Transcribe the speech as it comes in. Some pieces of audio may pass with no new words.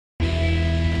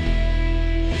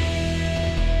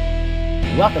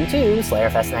Welcome to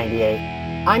Slayerfest 98.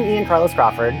 I'm Ian Carlos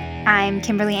Crawford. I'm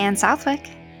Kimberly Ann Southwick.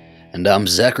 And I'm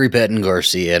Zachary Patton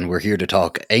Garcia, and we're here to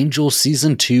talk Angel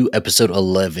Season 2, Episode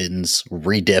 11's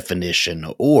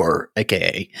Redefinition, or,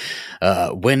 aka,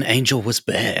 When Angel Was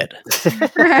Bad.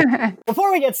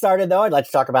 Before we get started, though, I'd like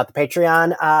to talk about the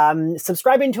Patreon.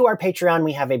 Subscribing to our Patreon,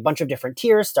 we have a bunch of different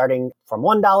tiers, starting from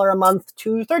 $1 a month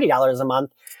to $30 a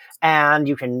month. And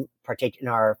you can partake in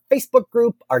our Facebook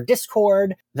group, our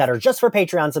Discord, that are just for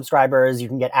Patreon subscribers. You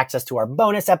can get access to our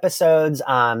bonus episodes.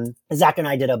 Zach and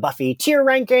I did a Buffy tier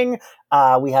ranking.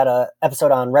 We had an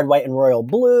episode on Red, White, and Royal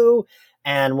Blue.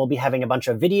 And we'll be having a bunch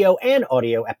of video and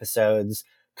audio episodes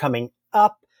coming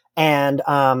up. And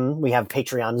we have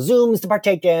Patreon Zooms to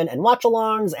partake in and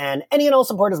watch-alongs. And any and all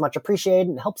support is much appreciated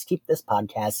and helps keep this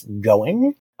podcast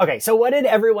going. Okay, so what did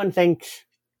everyone think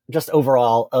just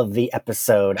overall of the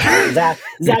episode? Zach,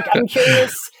 I'm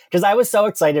curious, because I was so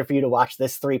excited for you to watch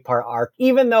this 3-part arc,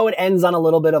 even though it ends on a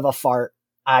little bit of a fart.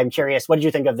 I'm curious, what did you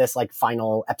think of this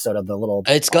final episode of the little...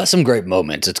 It's got some great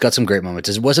moments. It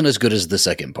wasn't as good as the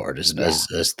second part as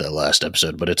the last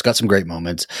episode, but it's got some great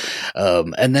moments.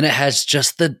 And then it has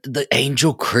just the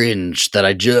Angel cringe that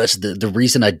the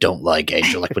reason I don't like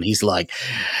Angel, like when he's like,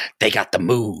 they got the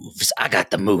moves, I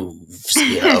got the moves,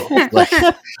 like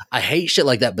I hate shit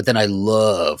like that, but then I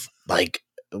love,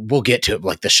 we'll get to it,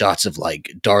 like the shots of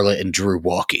Darla and Drew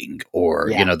walking, or,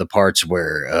 the parts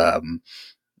where,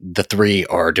 the three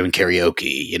are doing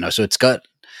karaoke, so it's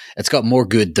got more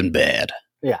good than bad.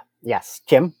 Yeah. Yes.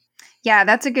 Kim? Yeah,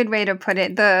 that's a good way to put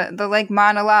it. The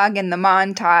monologue and the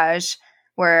montage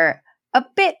were a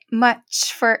bit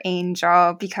much for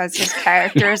Angel because his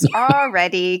character is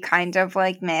already kind of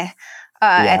meh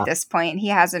at this point. He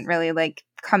hasn't really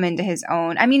come into his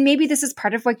own. I mean, maybe this is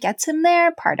part of what gets him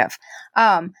there.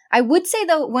 I would say,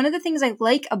 though, one of the things I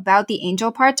like about the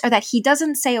Angel parts are that he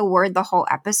doesn't say a word the whole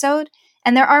episode.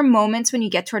 And there are moments when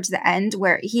you get towards the end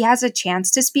where he has a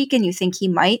chance to speak and you think he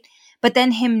might, but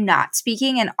then him not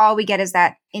speaking and all we get is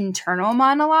that internal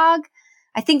monologue.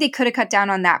 I think they could have cut down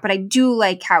on that, but I do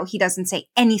like how he doesn't say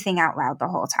anything out loud the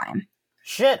whole time.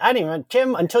 Shit, I didn't even,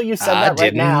 Kim, until you said that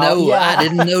right now. I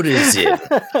didn't notice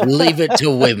it. Leave it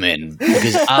to women,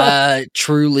 because I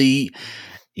truly...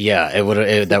 Yeah,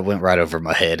 that went right over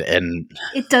my head. And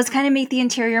it does kind of make the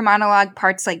interior monologue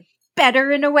parts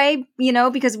better in a way,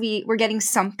 because we're getting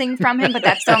something from him, but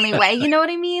that's the only way, you know what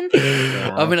I mean?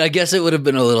 Yeah. I mean, I guess it would have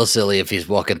been a little silly if he's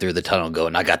walking through the tunnel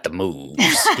going, I got the moves.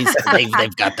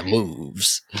 They've got the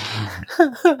moves.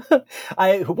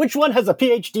 Which one has a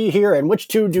PhD here and which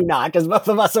two do not? Because both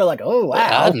of us are like, oh,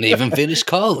 wow. I didn't even finish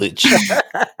college.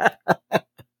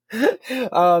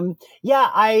 I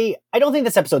don't think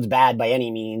this episode's bad by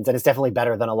any means, and it's definitely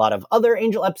better than a lot of other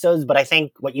Angel episodes, but I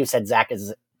think what you said, Zach,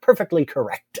 is perfectly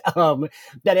correct. That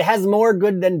it has more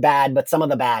good than bad, but some of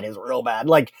the bad is real bad.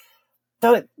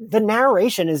 The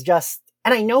narration is just,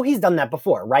 and I know he's done that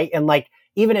before, right? And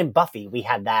even in Buffy, we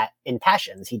had that in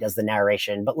Passions, he does the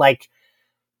narration, but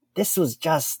this was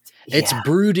just... Yeah. It's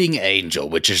brooding Angel,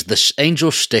 which is the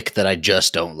Angel shtick that I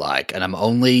just don't like. And I've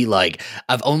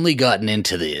only gotten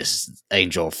into this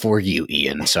Angel for you,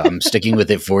 Ian. So I'm sticking with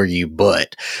it for you.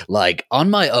 But on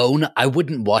my own, I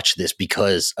wouldn't watch this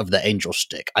because of the Angel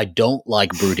shtick. I don't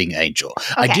like brooding Angel.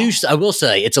 Okay. I will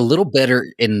say it's a little better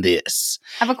in this.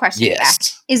 I have a question.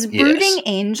 Yes. Is brooding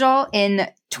Angel in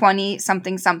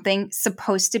 20-something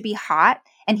supposed to be hot?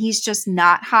 And he's just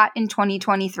not hot in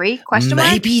 2023?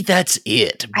 Maybe that's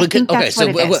it. I think that's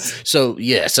what it is.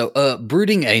 So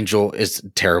brooding Angel is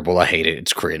terrible. I hate it.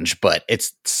 It's cringe, but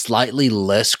it's slightly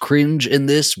less cringe in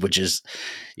this, which is,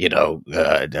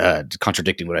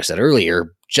 contradicting what I said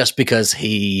earlier. Just because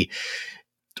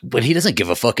when he doesn't give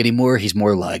a fuck anymore, he's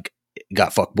more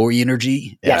got fuckboy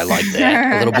energy, and I like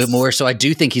that a little bit more. So I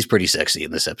do think he's pretty sexy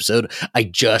in this episode. I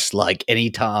just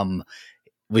anytime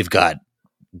we've got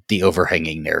the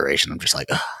overhanging narration, I'm just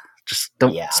just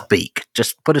don't speak.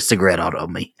 Just put a cigarette out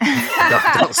on me.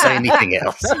 Don't say anything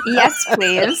else. Yes,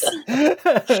 please.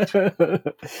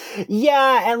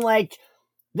 Yeah, and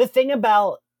the thing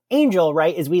about Angel,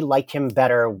 right, is we like him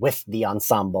better with the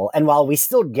ensemble. And while we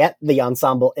still get the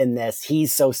ensemble in this,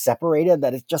 he's so separated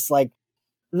that it's just I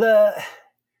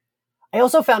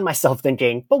also found myself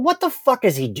thinking, but what the fuck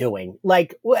is he doing?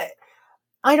 What?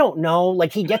 I don't know.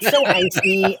 He gets so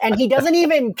angsty and he doesn't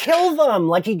even kill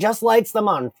them. He just lights them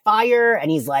on fire.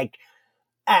 And he's I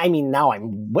mean, now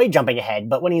I'm way jumping ahead,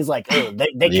 but when he's oh,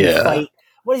 they can fight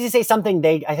what does he say? Something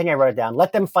I think I wrote it down.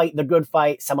 Let them fight the good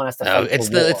fight. Someone has to fight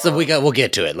the war. We'll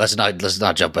get to it. Let's not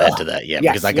jump ahead to that yet,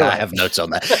 because I have notes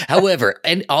on that. However,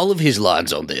 and all of his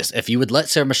lines on this, if you would let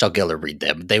Sarah Michelle Gellar read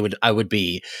them, I'd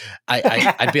be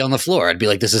on the floor. I'd be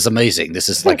like, this is amazing. This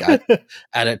is like, I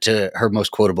add it to her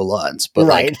most quotable lines. But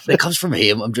like, it comes from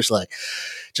him. I'm just like,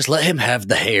 just let him have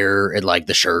the hair and like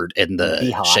the shirt and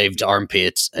the shaved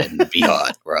armpits and be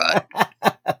hot, right?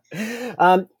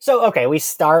 So, okay, we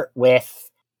start with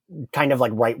kind of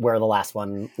like right where the last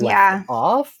one left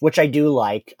off, which I do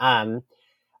like.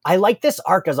 I like this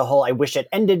arc as a whole. I wish it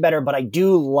ended better, but I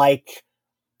do like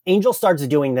Angel starts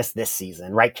doing this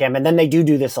season, right, Kim? And then they do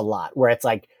this a lot, where it's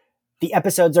like the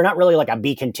episodes are not really like a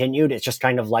be continued. It's just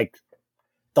kind of like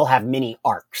they'll have mini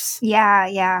arcs.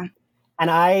 Yeah. And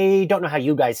I don't know how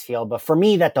you guys feel, but for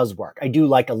me, that does work. I do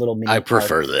like a little mini I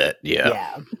prefer arc. that,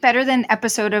 yeah. Better than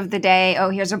episode of the day,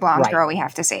 oh, here's a blonde girl we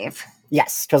have to save.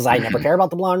 Yes, because I never care about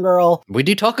the blonde girl. We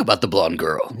do talk about the blonde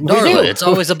girl. Darla. It's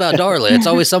always about Darla. It's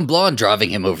always some blonde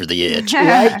driving him over the edge.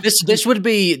 Right? This would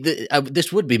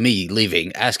be me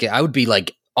leaving, asking. I would be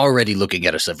like already looking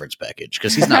at a severance package,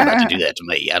 because he's not about to do that to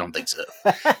me. I don't think so.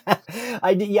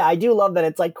 I do love that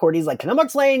it's like Cordy's like, can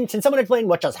someone explain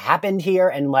what just happened here?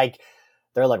 And like,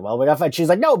 they're like, well, we got to fight. She's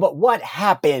like, no, but what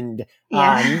happened?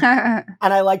 Yeah.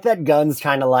 And I like that Gunn's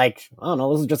kind of like, I don't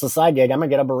know, this is just a side gig. I'm going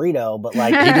to get a burrito. But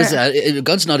like, he does,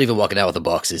 Gunn's not even walking out with a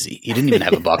box, is he? He didn't even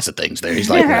have a box of things there. He's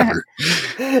like, whatever.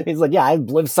 He's like, yeah, I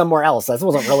live somewhere else. This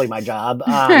wasn't really my job.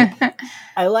 I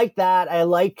like that. I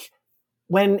like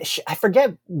when I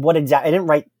forget what exactly, I didn't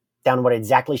write down what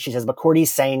exactly she says, but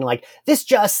Cordy's saying like, this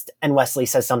just, and Wesley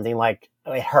says something like,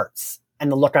 oh, it hurts.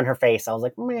 And the look on her face, I was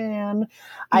like, man,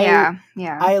 I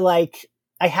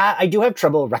do have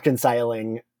trouble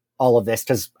reconciling all of this,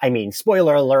 because I mean,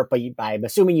 spoiler alert, but I'm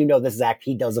assuming you know this, Zach,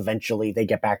 he does eventually, they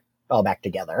get all back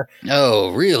together.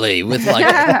 Oh, really? With like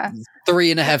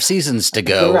 3.5 seasons to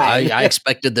go. Right. I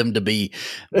expected them to be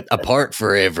apart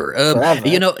forever.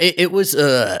 You know, it was,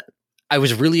 I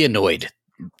was really annoyed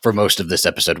for most of this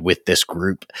episode with this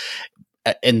group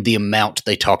and the amount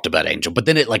they talked about Angel, but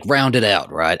then it like rounded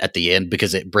out right at the end,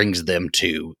 because it brings them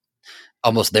to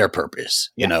almost their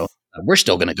purpose. You know, we're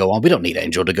still going to go on. We don't need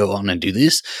Angel to go on and do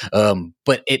this.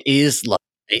 But it is like,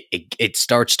 it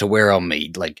starts to wear on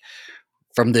me, like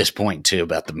from this point to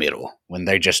about the middle, when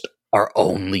they just are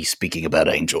only speaking about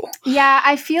Angel. Yeah.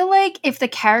 I feel like if the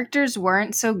characters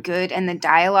weren't so good and the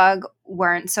dialogue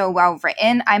weren't so well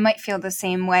written, I might feel the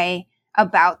same way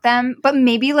about them, but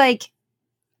maybe like,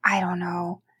 I don't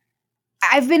know.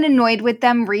 I've been annoyed with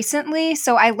them recently,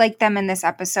 so I like them in this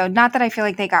episode. Not that I feel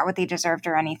like they got what they deserved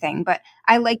or anything, but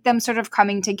I like them sort of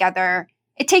coming together.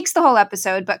 It takes the whole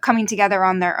episode, but coming together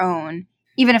on their own,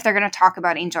 even if they're going to talk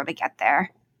about Angel to get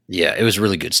there. Yeah, it was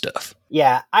really good stuff.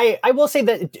 Yeah, I will say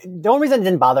that the only reason it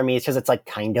didn't bother me is because it's like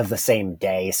kind of the same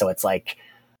day. So it's like,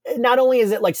 not only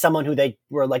is it like someone who they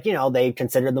were like, you know, they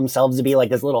considered themselves to be like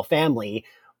this little family,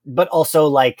 but also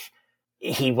like,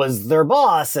 he was their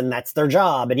boss and that's their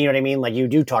job. And you know what I mean? Like you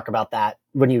do talk about that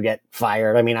when you get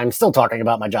fired. I mean, I'm still talking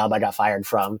about my job I got fired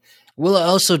from. Well, I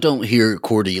also don't hear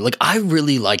Cordy. Like, I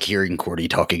really like hearing Cordy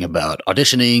talking about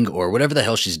auditioning or whatever the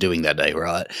hell she's doing that day,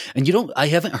 right? And I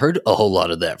haven't heard a whole lot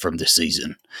of that from this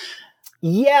season.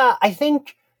 Yeah, I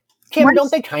think, Kim, don't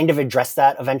they kind of address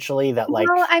that eventually? That like,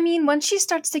 well, I mean, once she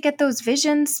starts to get those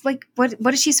visions, like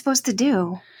what is she supposed to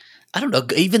do? I don't know,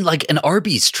 even like an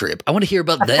Arby's trip. I want to hear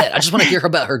about that. I just want to hear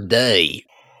about her day.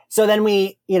 So then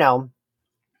we, you know,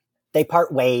 they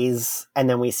part ways, and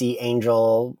then we see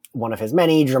Angel, one of his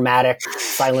many dramatic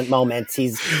silent moments.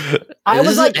 I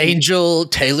was like, Angel,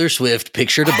 Taylor Swift,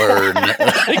 Picture to Burn.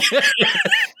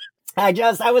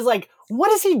 I was like, what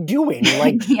is he doing?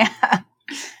 Like, yeah.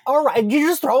 All right, you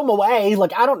just throw them away.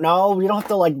 Like, I don't know. You don't have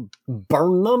to like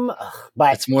burn them. Ugh,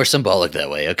 but it's more symbolic that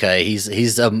way. Okay,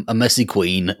 he's a messy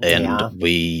queen, and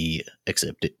we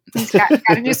accept it. He's got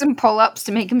to do some pull-ups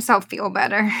to make himself feel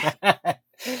better.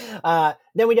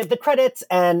 Then we get the credits,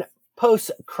 and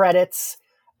post credits,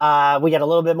 we get a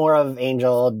little bit more of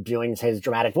Angel doing his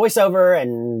dramatic voiceover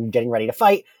and getting ready to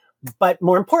fight. But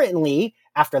more importantly,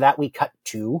 after that, we cut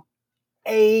to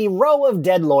a row of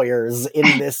dead lawyers in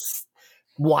this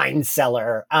wine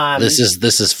cellar. This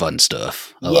is fun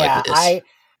stuff. I like this.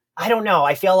 I don't know.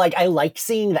 I feel like I like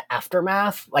seeing the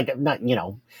aftermath. Like, not, you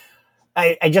know,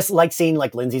 I just like seeing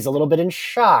like Lindsay's a little bit in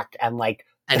shock, and like,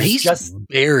 and he's just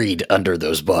buried under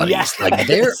those bodies. Yes. Like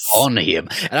they're on him.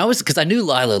 And because I knew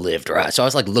Lila lived, right? So I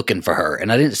was like looking for her,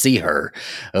 and I didn't see her.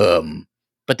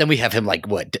 But then we have him like,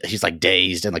 he's like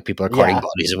dazed, and like people are carting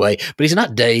bodies away, but he's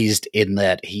not dazed in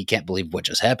that he can't believe what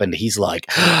just happened. He's like,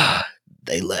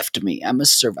 they left me. I'm a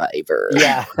survivor.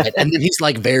 Yeah. And then he's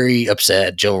like very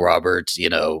upset. Joe Roberts,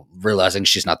 realizing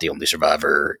she's not the only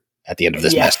survivor at the end of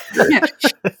this massacre.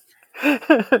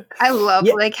 I love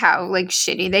like how like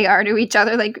shitty they are to each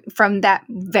other, like from that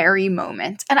very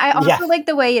moment. And I also like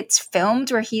the way it's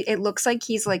filmed, where it looks like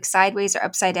he's like sideways or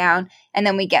upside down, and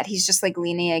then he's just like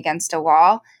leaning against a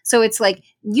wall. So it's like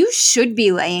you should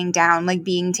be laying down, like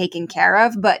being taken care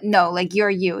of, but no, like you're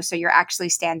you, so you're actually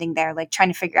standing there, like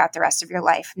trying to figure out the rest of your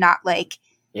life, not like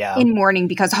in mourning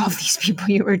because all of these people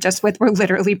you were just with were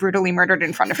literally brutally murdered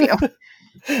in front of you.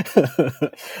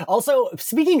 Also,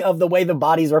 speaking of the way the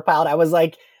bodies were piled, I was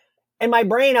like, in my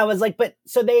brain, I was like, but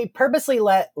so they purposely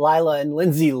let Lila and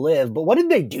Lindsay live, but what did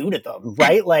they do to them,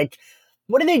 right? Like,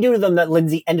 what did they do to them that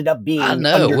Lindsay ended up being? I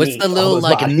know. What's the little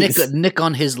like nick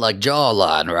on his like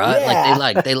jawline, right? Yeah.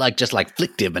 Like they just like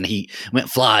flicked him and he went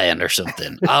flying or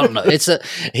something. I don't know.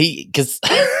 Because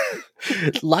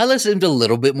Lila seemed a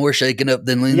little bit more shaken up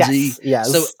than Lindsay.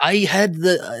 Yes. So I had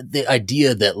the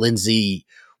idea that Lindsay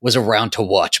was around to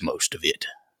watch most of it.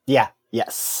 Yeah.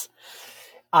 Yes.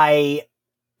 But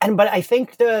I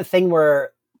think the thing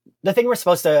we're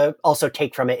supposed to also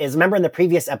take from it is, remember in the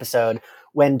previous episode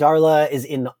when Darla is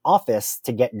in the office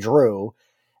to get Drew,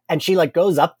 and she like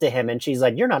goes up to him and she's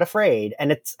like, "You're not afraid."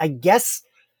 And I guess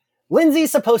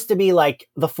Lindsay's supposed to be like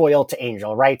the foil to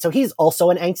Angel, right? So he's also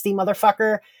an angsty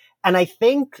motherfucker. And I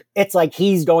think it's like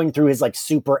he's going through his like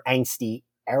super angsty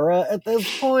era at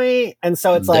this point. And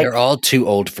so it's like, they're all too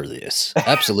old for this.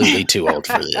 Absolutely too old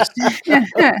for this.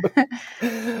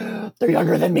 They're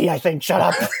younger than me, I think. Shut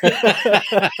up.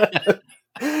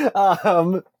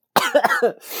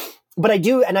 But I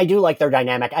do like their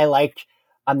dynamic. I like,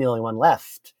 I'm the only one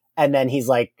left. And then he's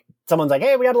like, someone's like,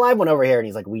 "Hey, we got a live one over here." And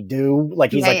he's like, "We do?"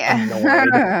 Like, he's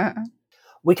annoyed.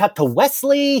 We cut to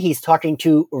Wesley. He's talking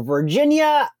to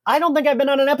Virginia. I don't think I've been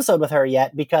on an episode with her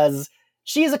yet because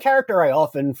she is a character I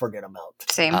often forget about.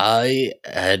 Same. I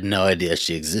had no idea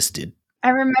she existed. I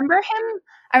remember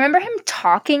him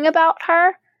talking about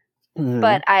her,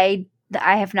 but I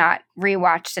have not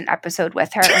rewatched an episode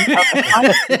with her.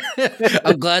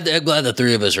 I'm glad the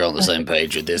three of us are on the same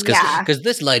page with this, because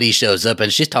this lady shows up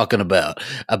and she's talking about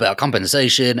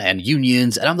compensation and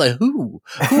unions, and I'm like, who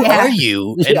are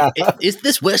you? And is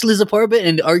this Wesley's apartment?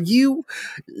 And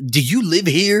do you live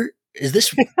here? Is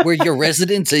this where your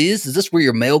residence is? Is this where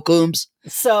your mail comes?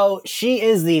 So she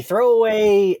is the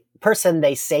throwaway person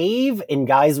they save in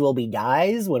Guys Will Be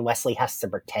Guys when Wesley has to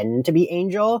pretend to be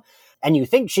Angel. And you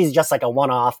think she's just like a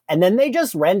one-off. And then they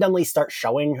just randomly start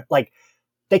showing, like,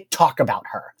 they talk about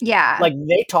her. Yeah. Like,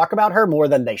 they talk about her more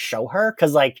than they show her.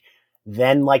 Because, like,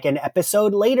 then, like, an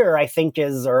episode later, I think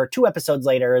or 2 episodes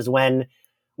later, is when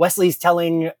Wesley's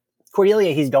telling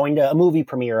Cordelia he's going to a movie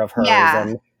premiere of hers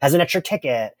and has an extra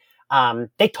ticket.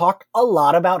 They talk a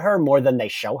lot about her more than they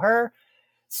show her.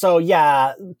 So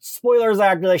yeah, spoilers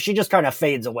actually, she just kind of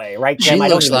fades away, right, Kim?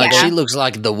 She looks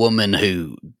like the woman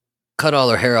who cut all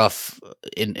her hair off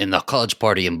in the college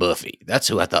party in Buffy. That's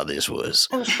who I thought this was.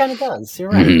 Oh, she kind of does. You're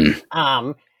right.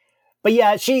 Mm-hmm. But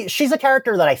yeah, she's a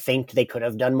character that I think they could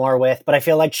have done more with, but I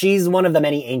feel like she's one of the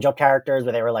many Angel characters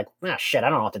where they were like, shit, I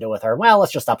don't know what to do with her. Well,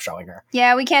 let's just stop showing her.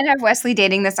 Yeah, we can't have Wesley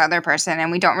dating this other person,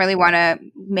 and we don't really want to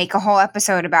make a whole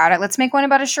episode about it. Let's make one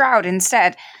about a Shroud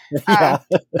instead. But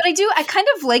I kind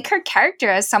of like her character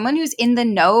as someone who's in the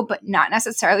know, but not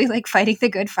necessarily like fighting the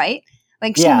good fight.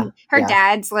 Like her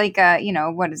dad's like,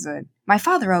 what is it? My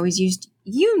father always used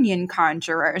union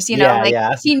conjurers,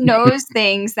 she knows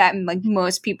things that like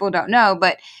most people don't know,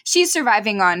 but she's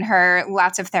surviving on her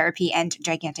lots of therapy and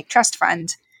gigantic trust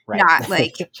fund, not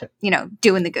like,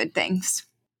 doing the good things.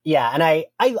 Yeah. And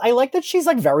I like that she's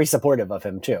like very supportive of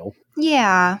him too.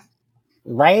 Yeah.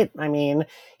 Right. I mean,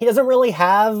 he doesn't really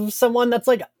have someone that's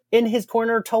like in his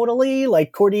corner totally.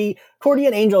 Like Cordy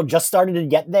and Angel just started to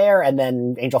get there, and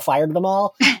then Angel fired them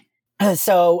all.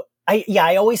 So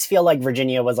I always feel like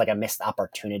Virginia was like a missed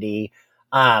opportunity.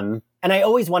 And I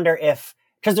always wonder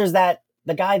because there's the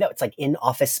guy that's like in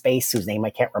Office Space, whose name I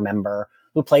can't remember,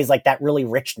 who plays like that really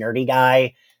rich, nerdy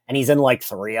guy. And he's in like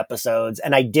 3 episodes.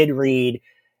 And I did read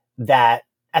that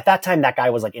at that time, that guy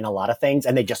was like in a lot of things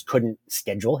and they just couldn't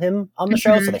schedule him on the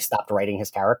show. So they stopped writing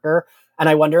his character. And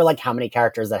I wonder like how many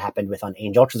characters that happened with on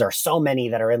Angel, because there are so many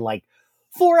that are in like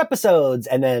 4 episodes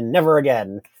and then never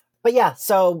again. But yeah,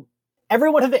 so every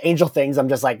one of the Angel things, I'm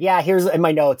just like, here's in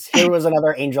my notes. Here was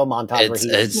another Angel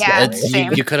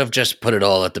montage. You could have just put it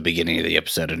all at the beginning of the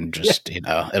episode and just,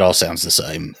 it all sounds the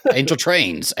same. Angel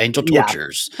trains, Angel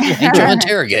tortures, Angel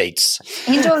interrogates.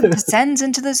 Angel descends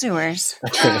into the sewers.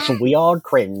 We all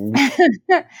cringe.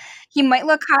 He might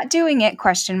look hot doing it, ?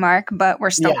 But we're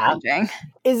still cringing.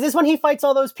 Is this when he fights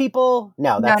all those people?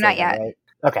 No, that's not yet. Right?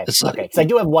 Okay, okay. So I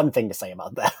do have one thing to say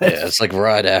about that. Yeah, it's like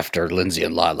right after Lindsay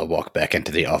and Lila walk back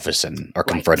into the office and are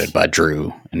confronted by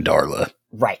Drew and Darla.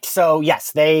 Right. So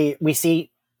yes, we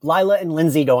see Lila and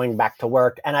Lindsay going back to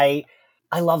work, and I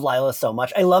love Lila so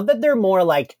much. I love that they're more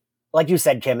like you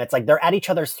said, Kim. It's like they're at each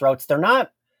other's throats. They're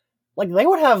not like they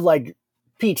would have like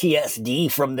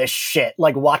PTSD from this shit,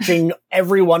 like watching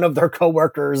every one of their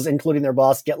coworkers, including their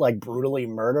boss, get like brutally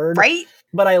murdered. Right.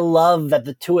 But I love that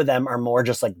the two of them are more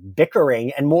just like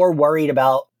bickering and more worried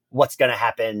about what's going to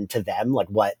happen to them, like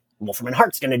what Wolfram and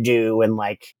Hart's going to do. And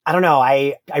like, I don't know.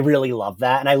 I really love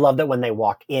that. And I love that when they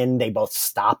walk in, they both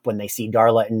stop when they see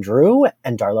Darla and Drew,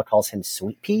 and Darla calls him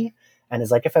Sweet Pea and is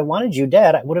like, if I wanted you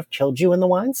dead, I would have killed you in the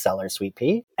wine cellar, Sweet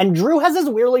Pea. And Drew has this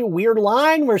really weird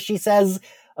line where she says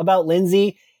about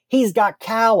Lindsay, he's got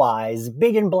cow eyes,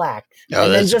 big and black. Oh,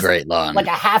 and that's a great line. Like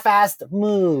a half-assed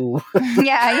moo.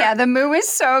 Yeah, the moo is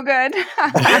so good.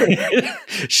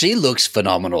 She looks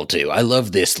phenomenal too. I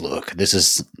love this look. This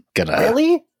is gonna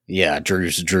Really? Yeah,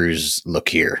 Drew's look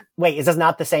here. Wait, is this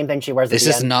not the same thing she wears at This the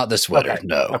is end? not the sweater, Okay.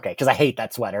 no. Okay, because I hate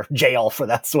that sweater. Jail for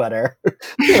that sweater.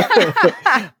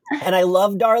 And I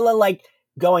love Darla like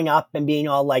going up and being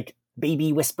all like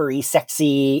baby whispery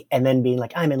sexy and then being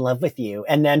like, I'm in love with you.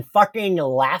 And then fucking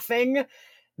laughing.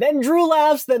 Then Drew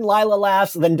laughs, then Lila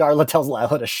laughs, then Darla tells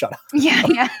Lila to shut up.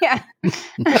 Yeah.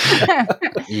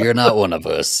 You're not one of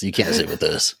us. You can't sit with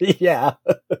us. Yeah.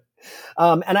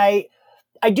 And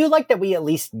I do like that we at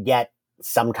least get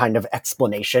some kind of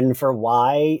explanation for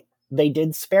why they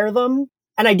did spare them.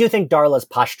 And I do think Darla's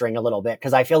posturing a little bit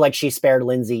because I feel like she spared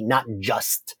Lindsay not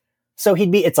just so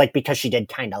it's like because she did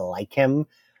kind of like him.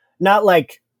 Not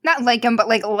like him, but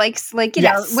likes, you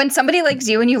know, when somebody likes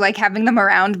you and you like having them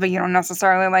around, but you don't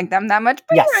necessarily like them that much,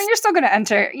 but you're still going to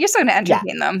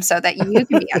entertain them so that you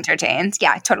can be entertained.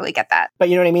 Yeah, I totally get that. But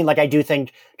you know what I mean? Like, I do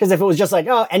think, because if it was just like,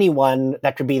 oh, anyone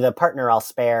that could be the partner I'll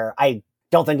spare, I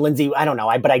don't think Lindsay, I don't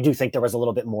know, but I do think there was a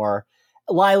little bit more.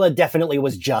 Lila definitely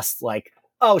was just like,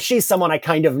 oh, she's someone I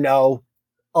kind of know.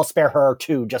 I'll spare her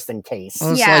too, just in case.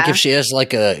 Well, it's like if she has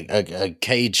like a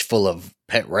cage full of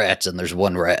pet rats and there's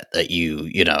one rat that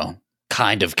you know,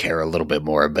 kind of care a little bit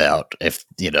more about. If,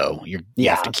 you know, you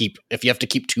have to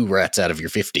keep 2 rats out of your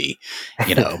 50,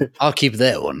 you know, I'll keep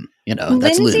that one. You know,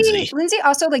 that's Lindsay. Lindsay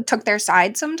also like took their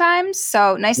side sometimes.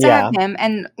 So nice to have him.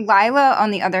 And Lila,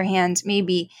 on the other hand,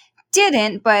 maybe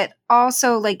didn't, but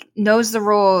also like knows the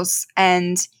rules.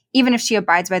 And even if she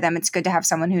abides by them, it's good to have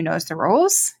someone who knows the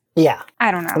rules. Yeah.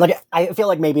 I don't know. Like, I feel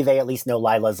like maybe they at least know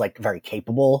Lila's like very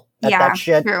capable at that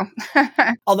shit. True.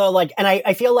 Although like, and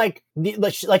I feel like,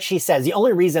 like she says, the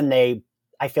only reason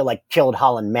I feel like killed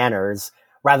Holland Manners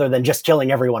rather than just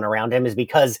killing everyone around him is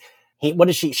because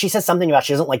she says something about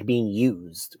she doesn't like being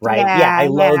used, right? Yeah, I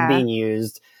loathe being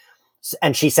used.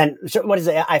 And she sent, what is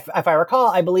it? If I recall,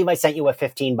 I believe I sent you a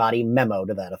 15-body memo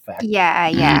to that effect.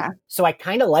 Yeah. So I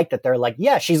kind of like that they're like,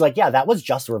 she's like, that was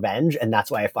just revenge. And that's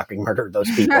why I fucking murdered those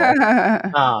people.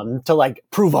 To like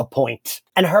prove a point.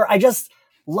 And I just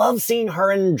love seeing her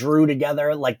and Drew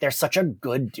together. Like they're such a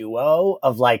good duo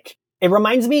of like, it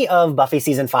reminds me of Buffy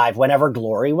season 5. Whenever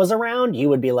Glory was around, you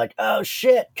would be like, oh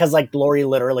shit. Cause like Glory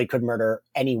literally could murder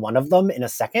any one of them in a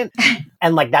second.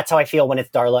 And like, that's how I feel when it's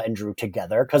Darla and Drew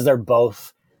together. Cause they're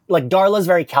both like, Darla's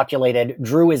very calculated.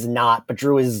 Drew is not, but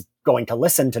Drew is going to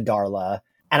listen to Darla.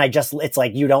 And it's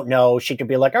like, you don't know. She could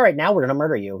be like, all right, now we're going to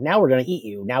murder you. Now we're going to eat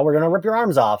you. Now we're going to rip your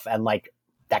arms off. And like,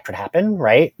 that could happen,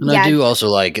 right? And I do also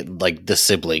like the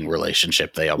sibling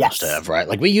relationship they almost have, right?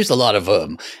 Like we used a lot of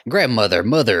grandmother,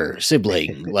 mother,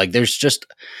 sibling. Like there's just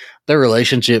their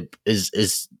relationship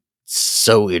is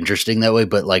so interesting that way.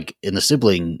 But like in the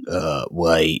sibling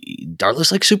way,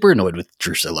 Darla's like super annoyed with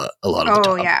Drusilla a lot of the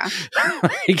time. Oh yeah,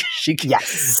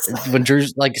 like when Drew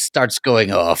like starts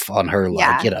going off on her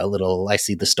like you know little I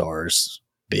see the stars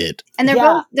bit. And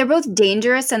they're both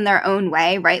dangerous in their own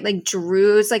way, right? Like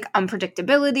Drew's like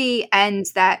unpredictability and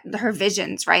that her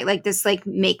visions, right? Like this like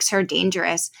makes her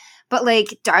dangerous. But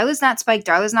like Darla's not Spike,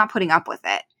 Darla's not putting up with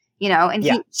it, you know? And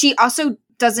she also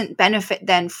doesn't benefit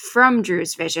then from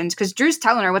Drew's visions because Drew's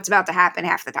telling her what's about to happen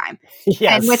half the time.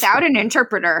 And without an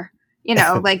interpreter, you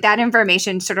know, like that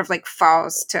information sort of like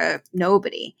falls to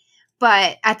nobody.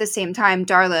 But at the same time,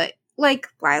 Darla, like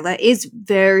Lila, is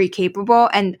very capable,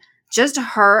 and just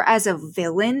her as a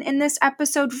villain in this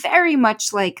episode, very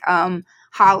much like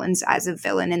Hollins as a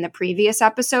villain in the previous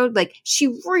episode. Like she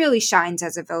really shines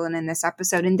as a villain in this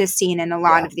episode, in this scene, and a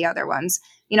lot of the other ones.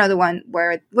 You know, the one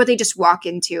where they just walk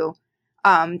into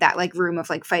that like room of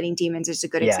like fighting demons is a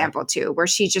good example too, where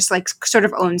she just like sort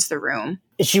of owns the room.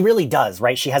 She really does,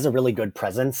 right? She has a really good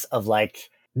presence of like,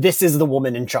 this is the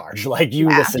woman in charge. Like, you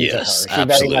listen to her. She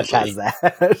very much has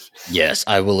that. Yes,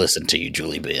 I will listen to you,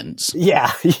 Julie Benz.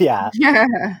 Yeah.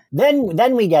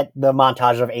 Then we get the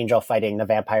montage of Angel fighting the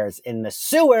vampires in the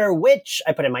sewer, which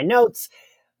I put in my notes,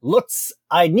 looks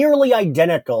nearly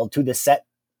identical to the set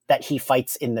that he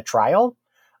fights in the trial.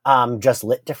 Just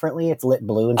lit differently. It's lit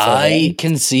blue instead of red.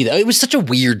 can see that. It was such a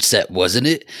weird set, wasn't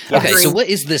it? Yeah. Okay, so what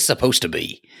is this supposed to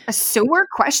be? A sewer?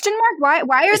 Question mark?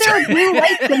 Why are there blue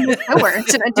lights in the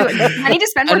sewer? I need to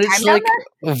spend more time down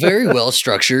there? Very well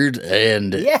structured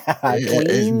and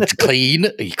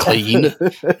clean.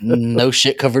 No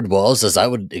shit covered walls, as I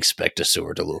would expect a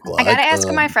sewer to look like. I gotta ask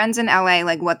my friends in LA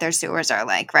like what their sewers are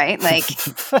like, right? Like,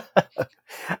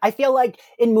 I feel like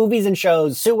in movies and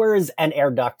shows, sewers and air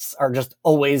ducts are just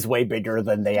always way bigger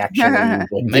than they actually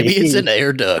would be. Maybe it's an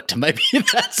air duct. Maybe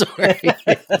that's where he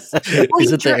is.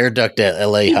 Is it the air duct at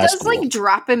LA he High does School? like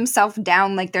drop himself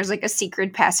down, like there's like a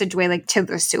secret passageway like to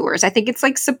the sewers. I think it's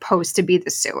like supposed to be the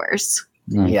sewers.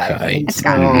 Okay. Yeah, it's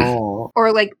gotta be.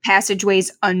 Or like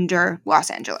passageways under Los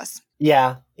Angeles.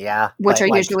 Yeah. Which are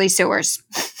usually sewers.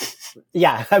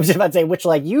 Yeah, I was just about to say, which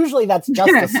like usually that's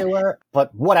just a sewer,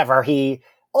 but whatever.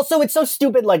 Also, it's so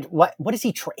stupid. Like, what is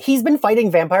he? He's been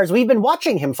fighting vampires. We've been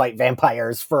watching him fight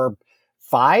vampires for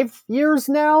 5 years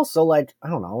now. So, like, I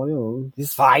don't know.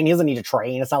 He's fine. He doesn't need to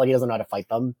train. It's not like he doesn't know how to fight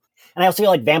them. And I also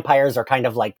feel like vampires are kind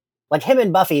of like him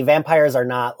and Buffy. Vampires are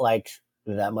not like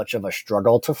that much of a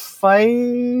struggle to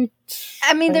fight.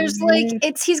 I mean, there's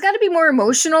like he's got to be more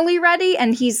emotionally ready,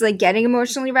 and he's like getting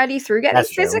emotionally ready through getting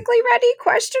physically ready?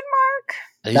 Question mark.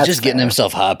 He's just getting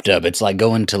himself hopped up. It's like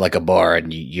going to like a bar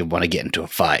and you want to get into a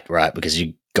fight, right? Because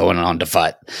you're going on to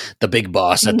fight the big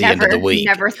boss at the end of the week.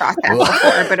 Never thought that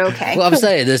before, but okay. Well, I'm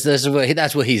saying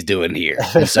that's what he's doing here.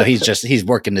 And so he's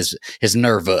working his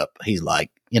nerve up. He's like,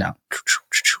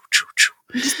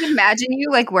 Just imagine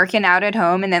you like working out at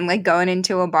home and then like going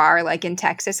into a bar like in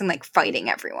Texas and like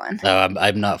fighting everyone.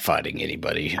 I'm not fighting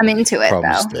anybody. I'm into it,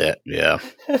 promise though. that. Yeah.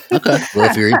 Okay. Well,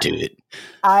 if you're into it.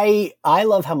 I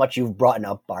love how much you've brought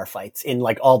up bar fights in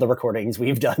like all the recordings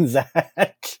we've done,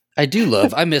 Zach.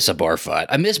 I miss a bar fight.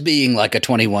 I miss being like a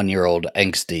 21-year-old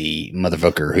angsty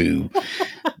motherfucker who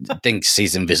thinks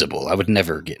he's invisible. I would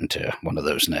never get into one of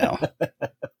those now.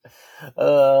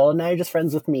 Oh, now you're just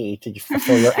friends with me to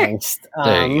fulfill your angst.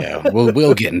 There you go.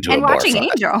 We'll get into a bar fight. And watching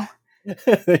Angel.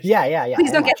 Yeah.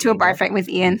 Please don't get to a bar fight with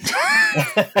Ian.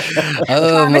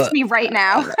 Promise me right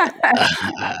now.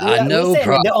 I know.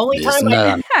 The only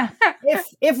time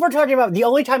if we're talking about the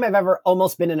only time I've ever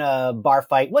almost been in a bar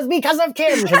fight was because of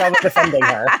Kim, because I was defending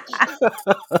her,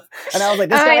 and I was like,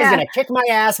 "This guy's gonna kick my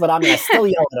ass, but I'm gonna still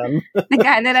yell at him."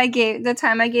 The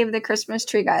time I gave the Christmas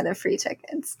tree guy the free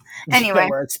tickets. Anyway,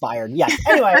 we're expired. Yeah.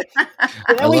 Anyway,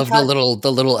 I love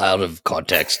the little out of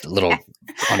context, little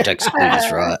context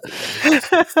clues, right?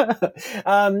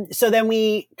 So then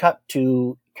we cut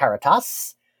to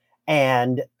Caritas,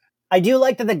 and I do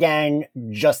like that the gang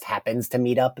just happens to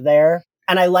meet up there.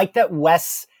 And I like that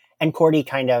Wes and Cordy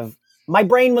my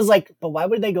brain was like, but why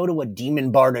would they go to a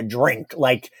demon bar to drink?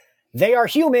 Like, they are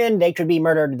human, they could be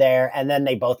murdered there. And then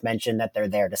they both mention that they're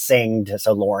there to sing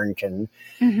so Lauren can,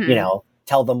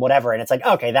 tell them whatever. And it's like,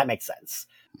 okay, that makes sense.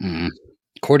 Mm.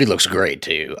 Cordy looks great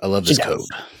too. I love this coat.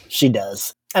 She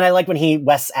does. And I like when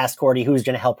Wes asked Cordy who's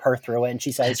going to help her through it, and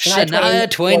she says, Shania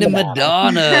Twain and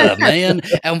Madonna, man.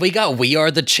 And We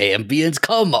Are the Champions.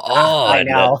 Come on. I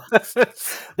know.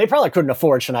 They probably couldn't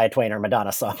afford Shania Twain or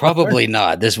Madonna songs. Probably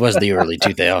not. This was the early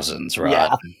 2000s, right?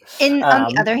 Yeah.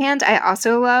 On the other hand, I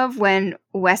also love when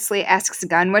Wesley asks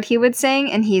Gunn what he would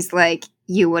sing, and he's like,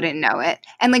 you wouldn't know it.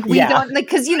 And like, we don't, like,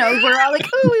 because, we're all like,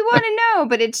 oh, we want to know,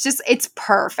 but it's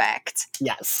perfect.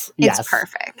 Yes. It's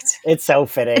perfect. It's so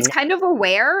fitting. It's kind of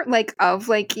aware, like, of,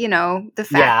 like, the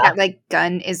fact that, like,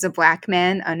 Gunn is a black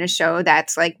man on a show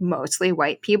that's, like, mostly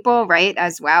white people, right,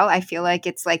 as well. I feel like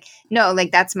it's like, no,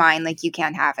 like, that's mine. Like, you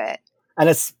can't have it. And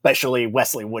especially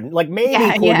Wesley wouldn't. Like, maybe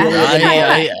Cordelia.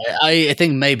 Yeah. I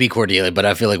think maybe Cordelia, but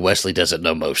I feel like Wesley doesn't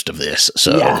know most of this.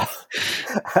 So yeah.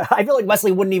 I feel like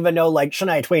Wesley wouldn't even know, like,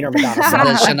 Shania Twain or Madonna.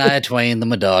 Shania Twain, the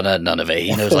Madonna, none of it.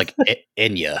 He knows, like,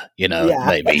 Enya,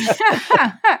 maybe.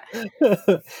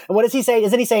 And what does he say?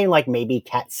 Isn't he saying, like, maybe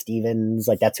Cat Stevens?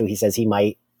 Like, that's who he says he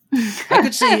might. I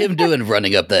could see him doing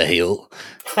Running Up That Hill.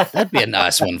 That'd be a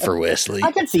nice one for Wesley.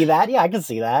 I could see that. Yeah, I could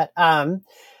see that.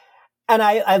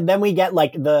 And then we get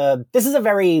like this is a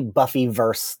very Buffy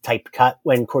verse type cut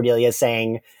when Cordelia is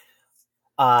saying,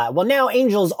 well, now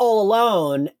Angel's all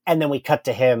alone. And then we cut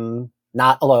to him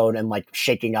not alone and like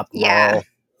shaking up Laurel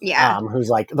Yeah. Who's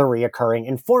like the reoccurring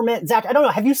informant. Zach, I don't know.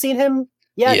 Have you seen him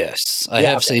yet? Yes, I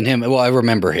have seen him. Well, I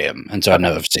remember him, and so I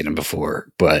know I've seen him before.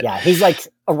 But yeah, he's like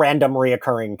a random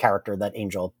reoccurring character that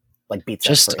Angel like beats.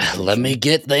 Just let me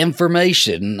get the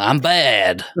information. I'm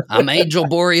bad. I'm Angel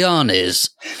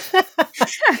Boreanis.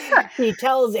 He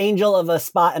tells Angel of a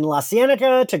spot in La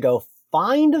Cienega to go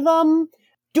find them.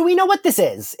 Do we know what this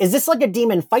is? Is this like a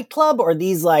demon fight club, or are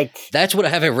these like... That's what I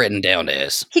have it written down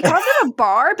as. He calls it a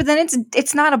bar, but then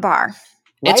it's not a bar.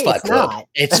 Right? It's Fight Club.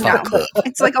 It's Fight Club.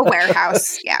 It's like a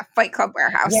warehouse. Yeah, Fight Club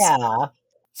warehouse. Yeah.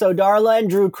 So Darla and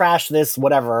Drew crash this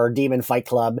whatever demon fight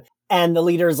club, and the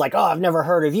leader's like, "Oh, I've never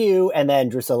heard of you." And then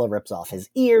Drusilla rips off his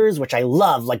ears, which I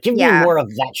love. Like, give me more of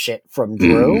that shit from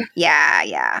Drew.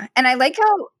 Yeah. And I like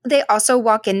how they also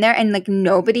walk in there and like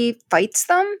nobody fights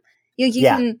them. You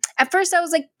can. At first, I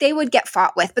was like, they would get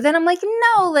fought with, but then I'm like,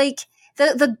 no, like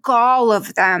the gall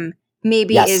of them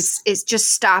maybe is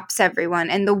just stops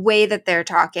everyone, and the way that they're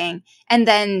talking, and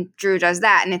then Drew does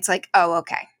that, and it's like, oh,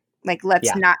 okay, like let's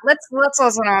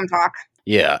listen to him talk.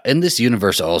 Yeah, in this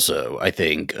universe also, I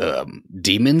think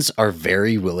demons are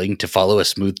very willing to follow a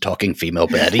smooth-talking female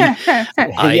baddie,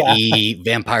 i.e.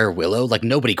 Vampire Willow. Like,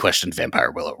 nobody questioned Vampire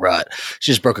Willow, right?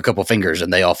 She just broke a couple fingers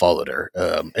and they all followed her.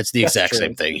 It's the exact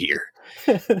same thing here.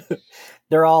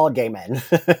 They're all gay men.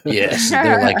 Yes,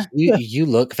 they're like, you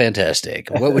look fantastic.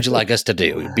 What would you like us to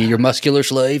do? Be your muscular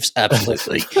slaves?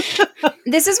 Absolutely.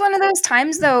 This is one of those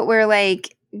times, though, where,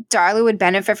 like, Darla would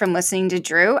benefit from listening to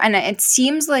Drew, and it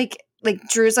seems like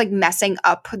Drew's like messing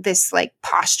up this like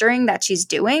posturing that she's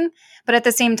doing, but at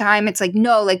the same time it's like,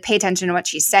 no, like pay attention to what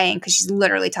she's saying, because she's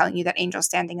literally telling you that Angel's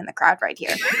standing in the crowd right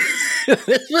here.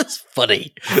 This was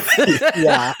funny.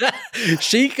 Yeah.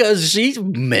 She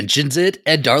mentions it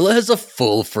and Darla has a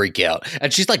full freak out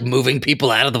and she's like moving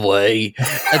people out of the way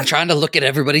and trying to look at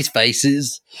everybody's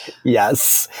faces.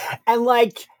 Yes. And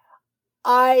like,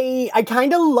 I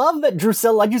kind of love that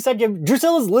Drusilla, like you said,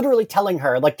 Drusilla's literally telling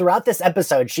her, like throughout this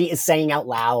episode, she is saying out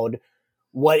loud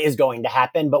what is going to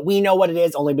happen, but we know what it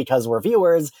is only because we're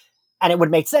viewers, and it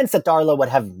would make sense that Darla would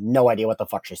have no idea what the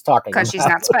fuck she's talking about. Because she's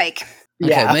not Spike.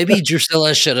 Okay, maybe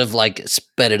Drusilla should have like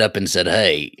sped it up and said,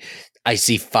 hey, I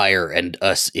see fire and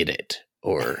us in it,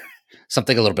 or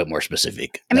something a little bit more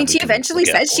specific. I mean, she eventually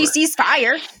says she sees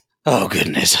fire. Oh,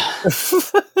 goodness.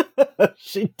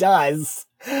 She does.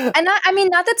 And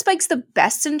not that Spike's the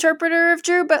best interpreter of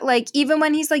Drew, but like even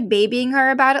when he's like babying her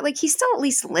about it, like he's still at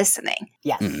least listening.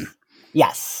 Yes.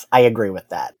 Yes, I agree with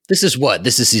that. This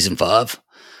is season 5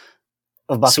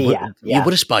 of Buffy. So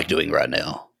what is Spike doing right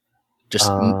now?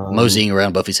 Just moseying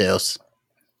around Buffy's house,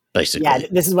 basically. Yeah,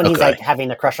 this is when he's like having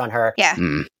a crush on her. Yeah,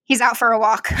 he's out for a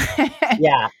walk.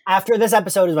 Yeah, after this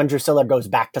episode is when Drusilla goes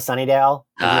back to Sunnydale.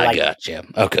 I gotcha.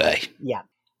 Okay. Yeah.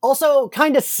 Also,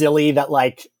 kind of silly that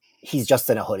like he's just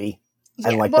in a hoodie.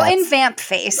 And like in vamp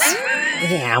face.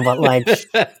 Yeah, but like,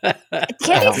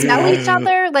 can't they smell each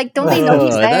other? Like, don't they know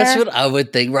he's there? That's what I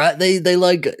would think, right?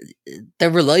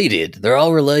 They're related. They're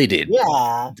all related.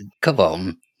 Yeah. Come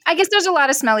on. I guess there's a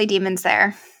lot of smelly demons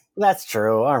there. That's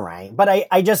true. All right, but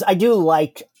I do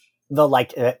like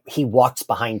the he walks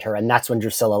behind her, and that's when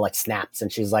Drusilla like snaps,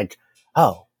 and she's like,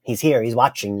 "Oh, he's here. He's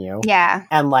watching you." Yeah.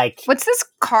 And like, what's this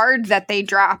card that they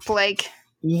drop? Like.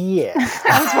 Yeah.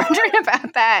 I was wondering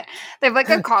about that. They have like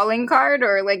a calling card,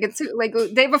 or like it's like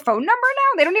they have a phone number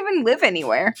now? They don't even live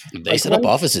anywhere. They set up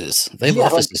offices. They have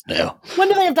offices now. When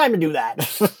do they have time to do that?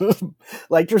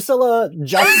 Like Drusilla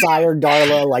just sired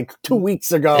Darla like 2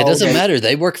 weeks ago. It doesn't matter.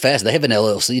 They work fast. They have an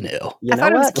LLC now. I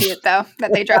thought it was cute though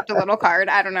that they dropped a little card.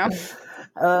 I don't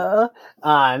know.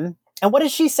 And what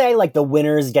does she say? Like the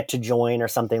winners get to join or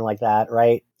something like that,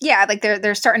 right? Yeah, like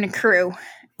they're starting to crew.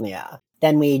 Yeah.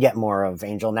 Then we get more of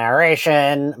Angel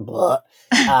narration.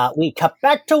 We cut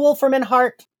back to Wolfram and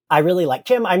Hart. I really like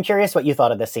Kim. I'm curious what you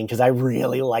thought of this scene, because I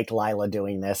really like Lila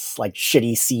doing this like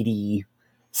shitty, seedy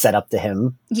setup to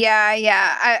him.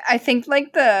 Yeah. I think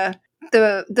like the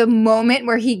moment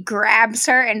where he grabs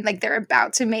her and like they're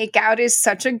about to make out is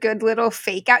such a good little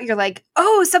fake out. You're like,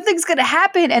 oh, something's gonna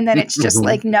happen, and then it's just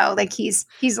like, no, like he's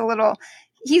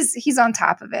on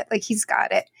top of it, like he's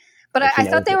got it. But I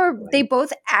thought they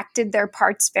both acted their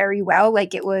parts very well.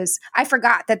 Like I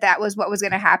forgot that was what was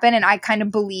going to happen. And I kind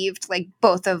of believed like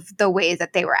both of the ways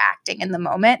that they were acting in the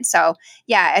moment. So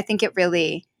yeah, I think it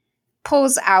really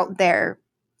pulls out their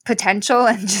potential,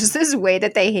 and just this way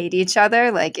that they hate each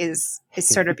other, like is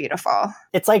sort of beautiful.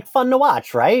 It's like fun to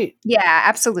watch, right? Yeah,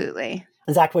 absolutely.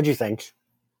 Zach, what'd you think?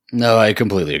 No, I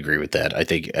completely agree with that. I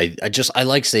think I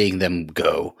like seeing them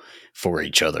go for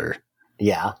each other.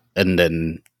 Yeah. And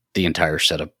then the entire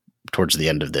setup towards the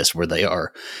end of this, where they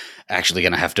are actually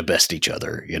going to have to best each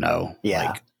other, you know?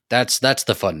 Yeah. Like, That's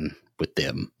the fun with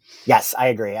them. Yes, I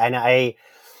agree. And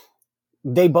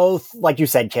they both, like you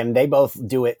said, Kim, they both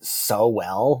do it so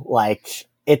well. Like,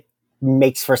 it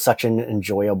makes for such an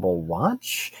enjoyable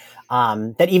watch.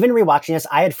 That even rewatching this,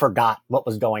 I had forgot what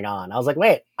was going on. I was like,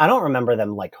 wait, I don't remember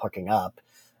them like hooking up.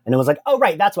 And it was like, oh,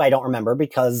 right, that's why I don't remember,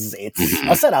 because it's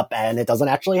a setup and it doesn't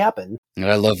actually happen. And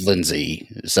I love Lindsay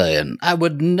saying, I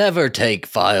would never take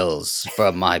files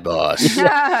from my boss.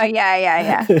 Yeah.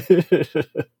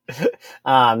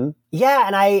 Yeah,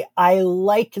 and I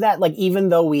like that, like, even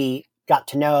though we got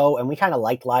to know and we kind of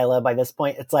like Lila by this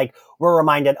point, it's like, we're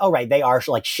reminded, oh, right, they are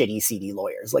like shitty, seedy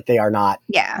lawyers. Like, they are not.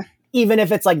 Yeah. Even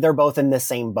if it's like they're both in the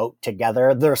same boat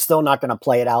together, they're still not going to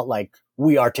play it out like,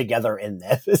 we are together in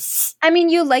this. I mean,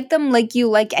 you like them like you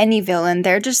like any villain.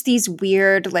 They're just these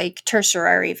weird, like,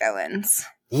 tertiary villains.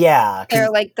 Yeah. They're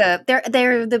like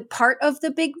they're the part of the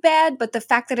big bad, but the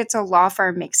fact that it's a law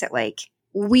firm makes it like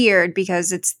weird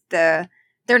because they're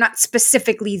not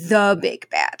specifically the big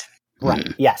bad.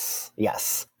 Right. Yes.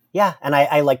 Yeah. And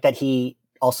I like that he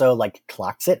also like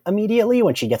clocks it immediately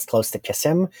when she gets close to kiss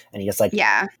him, and he just like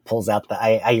pulls out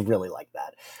I really like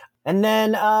that. And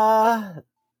then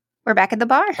we're back at the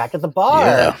bar.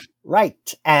 Yeah.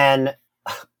 Right. And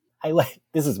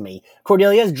this is me.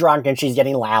 Cordelia's drunk and she's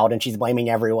getting loud and she's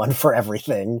blaming everyone for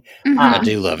everything. I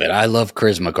do love it. I love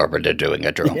Charisma Carpenter doing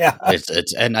it drunk. Yeah.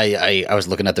 It's and I was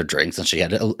looking at their drinks, and she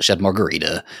had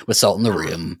margarita with salt in the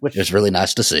rim, which was really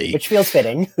nice to see. Which feels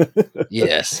fitting.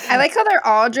 Yes. I like how they're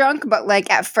all drunk, but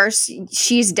like at first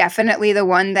she's definitely the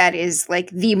one that is like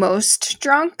the most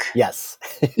drunk. Yes.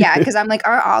 Yeah, because I'm like,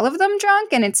 are all of them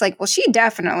drunk? And it's like, well, she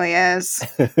definitely is.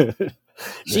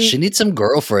 She needs some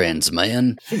girlfriends,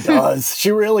 man. She does.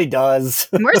 She really does.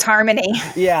 Where's Harmony?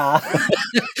 Yeah.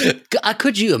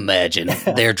 Could you imagine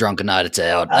their drunken night it's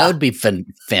out? That would be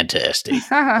fantastic.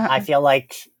 I feel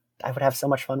like I would have so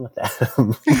much fun with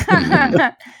them.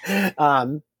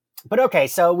 But okay,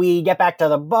 so we get back to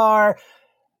the bar.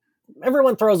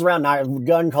 Everyone throws around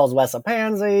Gunn calls Wes a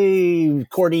pansy.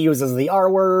 Cordy uses the R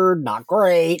word. Not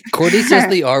great. Cordy says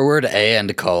the R word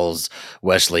and calls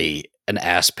Wesley an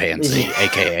ass pansy,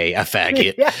 aka a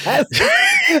faggot. Yes.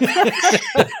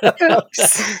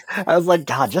 I was like,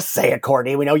 God, just say it,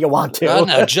 Cordy. We know you want to. Oh,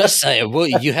 no, just say it. Well,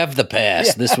 you have the past.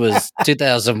 Yeah. This was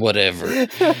 2000 whatever.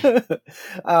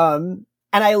 And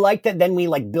I like that then we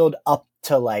like build up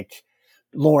to like,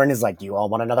 Lauren is like, you all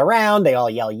want another round? They all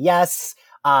yell yes.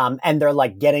 And they're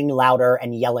like getting louder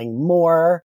and yelling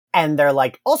more. And they're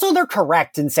like, also they're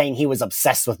correct in saying he was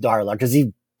obsessed with Darla, because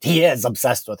he is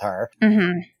obsessed with her.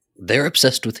 Mm-hmm. They're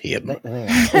obsessed with him.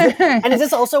 And is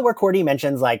this also where Cordy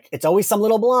mentions, like, it's always some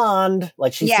little blonde?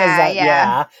 Like, she says that.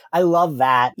 Yeah. I love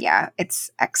that. Yeah, it's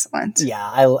excellent. Yeah,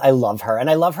 I love her. And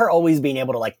I love her always being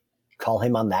able to, like, call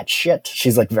him on that shit.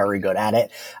 She's, like, very good at it.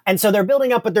 And so they're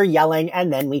building up, but they're yelling.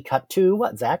 And then we cut to,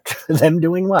 what, Zach? Them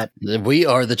doing what? We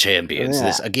are the champions.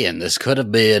 Yeah. This could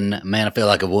have been Man, I Feel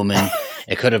Like a Woman.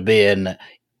 It could have been...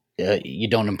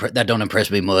 that don't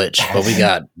impress me much, but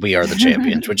we are the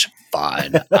champions, which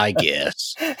fine, I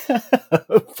guess.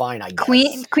 Fine, I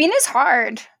guess. Queen is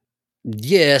hard.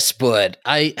 Yes, but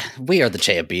we are the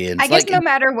champions. I guess no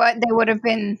matter what, they would have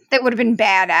been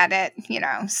bad at it, you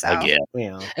know. So yeah.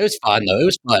 It was fun though. It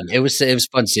was fun. It was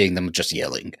fun seeing them just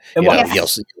yelling, yell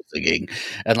singing,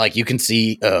 and like you can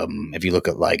see, if you look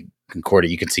at like Cordy,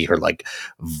 you can see her like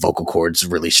vocal cords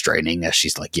really straining as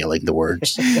she's like yelling the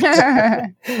words.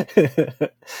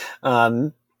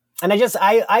 And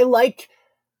I like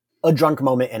a drunk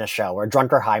moment in a show, or a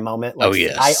drunk or high moment. Like,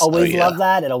 yes. I always love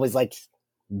that. It always like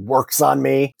works on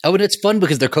me. Oh, and it's fun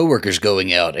because they're coworkers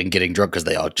going out and getting drunk because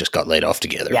they all just got laid off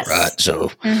together, right?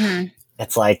 So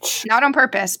it's like not on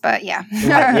purpose, but yeah.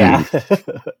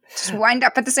 Just wind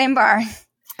up at the same bar.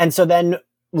 And so then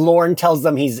Lauren tells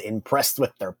them he's impressed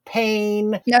with their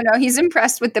pain. No, he's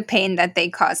impressed with the pain that they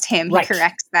caused him. Right. He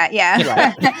corrects that, yeah.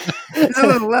 Right. It's a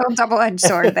little double-edged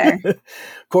sword there.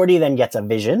 Cordy then gets a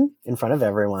vision in front of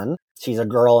everyone. She's a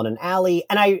girl in an alley.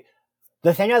 And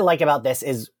the thing I like about this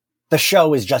is the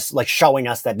show is just like showing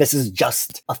us that this is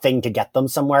just a thing to get them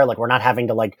somewhere. Like, we're not having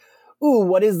to like, ooh,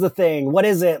 what is the thing? What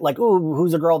is it? Like, ooh,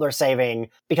 who's the girl they're saving?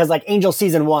 Because like Angel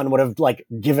season 1 would have like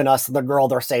given us the girl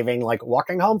they're saving, like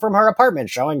walking home from her apartment,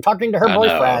 talking to her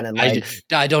boyfriend. And like,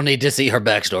 I don't need to see her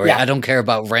backstory. Yeah. I don't care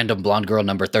about random blonde girl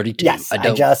number 32. Yes, I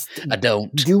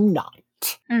don't. Do not.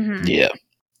 Mm-hmm. Yeah.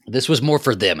 This was more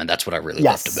for them, and that's what I really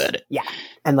loved about it. Yeah.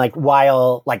 And like,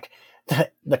 while like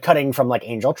the cutting from like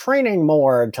Angel training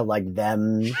more to like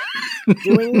them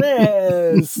doing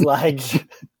this, like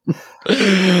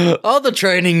All the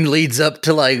training leads up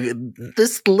to like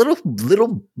this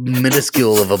little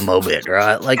minuscule of a moment,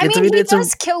 right? Like he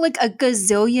does kill like a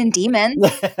gazillion demons.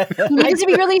 He needs to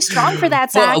be really strong for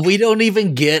that, Zach. Well, we don't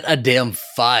even get a damn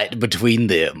fight between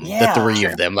them, the three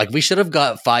of them. Like we should have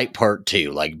got fight part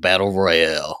 2, like battle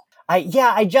royale. Do you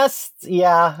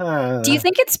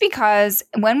think it's because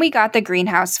when we got the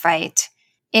greenhouse fight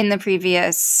in the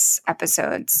previous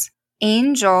episodes,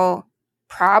 Angel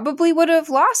probably would have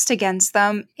lost against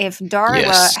them if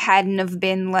Darla hadn't have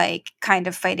been like kind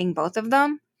of fighting both of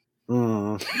them.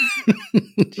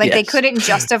 They couldn't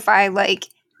justify like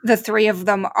the three of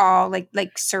them all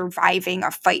like surviving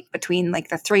a fight between like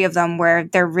the three of them where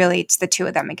it's the two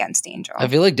of them against Angel. I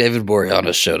feel like David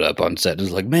Boreanaz showed up on set and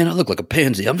was like, man, I look like a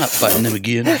pansy. I'm not fighting them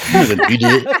again. I'm gonna beat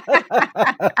it.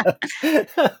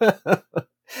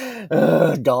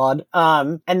 Oh, God.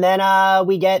 And then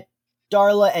we get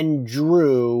Darla and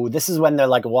Drew. This is when they're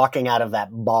like walking out of that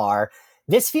bar.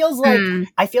 This feels like,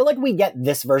 I feel like we get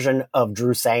this version of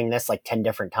Drew saying this like 10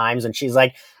 different times. And she's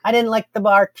like, I didn't like the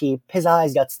barkeep. His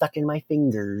eyes got stuck in my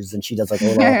fingers. And she does like a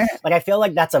little, like, I feel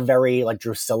like that's a very like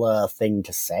Drusilla thing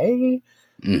to say.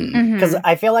 Because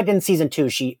I feel like in season 2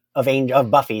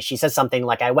 of Buffy, she says something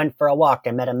like, I went for a walk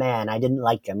and met a man. I didn't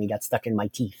like him. He got stuck in my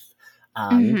teeth.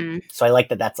 So I like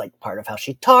that that's like part of how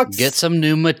she talks. Get some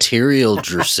new material,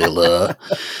 Drusilla.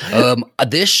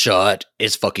 This shot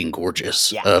is fucking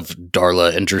gorgeous of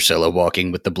Darla and Drusilla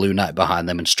walking with the blue night behind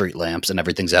them and street lamps and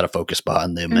everything's out of focus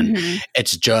behind them. And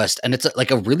it's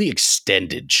like a really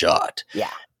extended shot.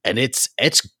 Yeah. And it's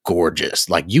gorgeous.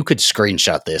 Like you could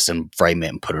screenshot this and frame it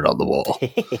and put it on the wall.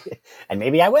 And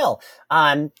maybe I will.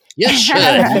 Yes,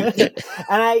 should.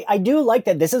 And I do like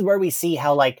that this is where we see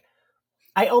how like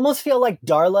I almost feel like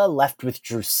Darla left with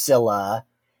Drusilla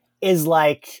is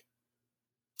like,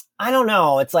 I don't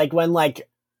know. It's like when like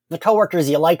the coworkers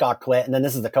you like all quit, and then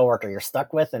this is the coworker you're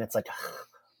stuck with, and it's like,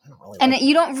 I don't really. And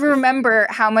you don't remember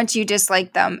how much you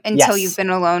dislike them until you've been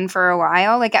alone for a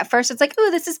while. Like at first, it's like,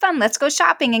 "Ooh, this is fun. Let's go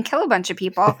shopping and kill a bunch of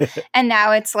people." And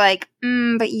now it's like,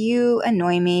 but you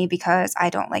annoy me because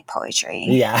I don't like poetry.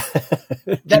 Yeah.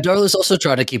 And Darla's also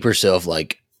trying to keep herself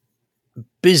like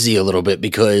busy a little bit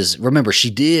because remember she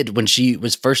did when she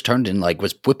was first turned in, like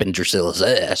was whipping Drusilla's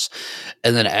ass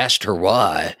and then asked her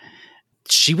why.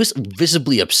 She was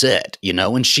visibly upset,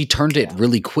 and she turned it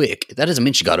really quick. That doesn't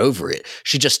mean she got over it.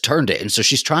 She just turned it. And so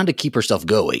she's trying to keep herself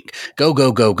going. Go,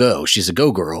 go, go, go. She's a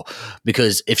go girl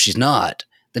because if she's not,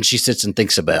 then she sits and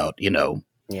thinks about,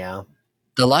 the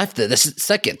life that this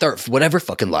second, third, whatever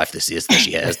fucking life this is that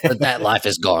she has, that life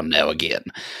is gone now again.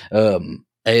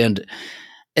 And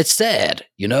it's sad,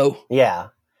 Yeah.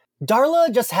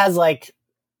 Darla just has like,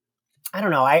 I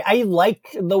don't know. I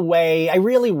like the way I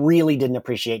really, really didn't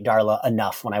appreciate Darla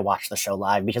enough when I watched the show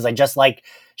live because I just like,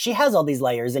 she has all these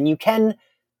layers and you can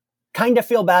kind of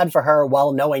feel bad for her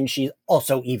while knowing she's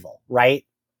also evil, right?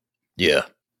 Yeah.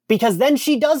 Because then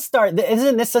she does start,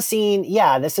 isn't this a scene?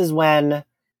 Yeah, this is when,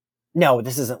 no,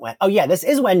 this isn't when, oh yeah, this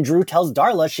is when Drew tells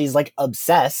Darla she's like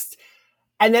obsessed.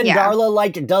 And then Darla,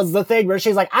 like, does the thing where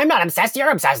she's like, I'm not obsessed, you're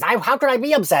obsessed. How could I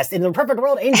be obsessed? In the perfect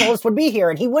world, Angelus would be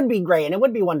here, and he would be great, and it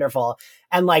would be wonderful.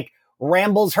 And, like,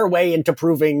 rambles her way into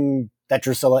proving that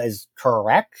Drusilla is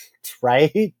correct,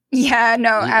 right? Yeah, no,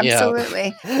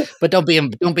 absolutely. Yeah. But don't be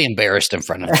embarrassed in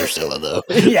front of Drusilla, though.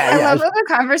 I love how the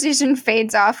conversation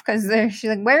fades off because she's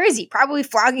like, where is he? Probably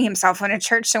flogging himself in a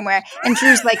church somewhere. And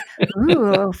Drew's like,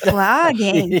 ooh,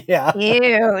 flogging.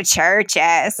 Ew,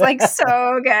 churches. Like,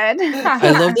 so good.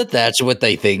 I love that that's what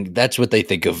they think. That's what they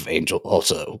think of Angel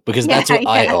also. Because that's what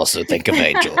I also think of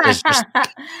Angel. It's just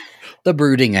the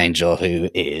brooding angel who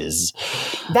is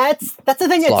that's the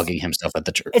thing, flogging himself at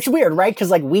the church. It's weird, right? Because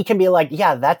like we can be like,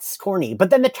 yeah, that's corny, but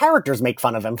then the characters make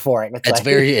fun of him for it. It's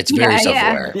very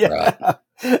self-aware.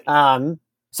 Right?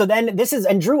 So then this is,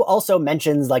 and Drew also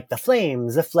mentions like the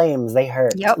flames, they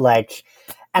hurt. Like,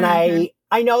 and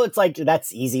I know it's like,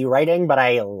 that's easy writing, but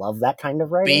I love that kind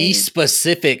of writing. Be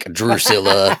specific,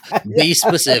 Drusilla. Be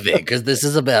specific, because this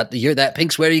is about, that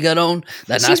pink sweater you got on,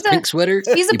 that nice pink sweater,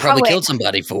 you probably killed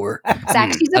somebody for.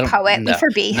 Zach, she's a poet. No, for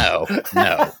B. No.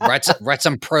 Write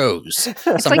some prose.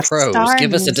 Some like prose.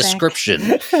 Give us a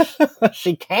description.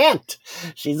 She can't.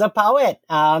 She's a poet.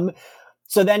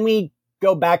 So then we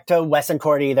go back to Wes and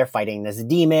Cordy. They're fighting this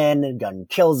demon. Gunn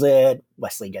kills it.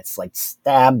 Wesley gets like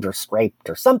stabbed or scraped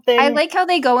or something. I like how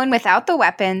they go in without the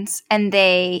weapons and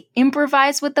they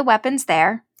improvise with the weapons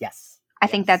there. Yes. I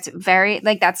think that's very,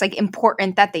 like, that's like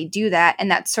important that they do that.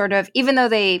 And that's sort of, even though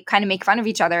they kind of make fun of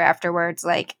each other afterwards,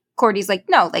 like Cordy's like,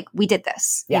 no, like we did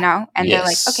this, you know? And they're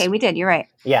like, okay, we did. You're right.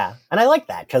 Yeah. And I like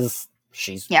that because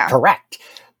she's correct.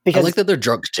 Because I like that they're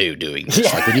drunk too doing this.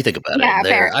 Yeah. Like when you think about Yeah, it,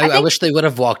 fair. I wish they would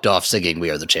have walked off singing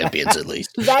 "We Are the Champions" at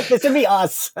least. Zach, this would be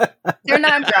us. They're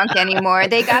not drunk anymore.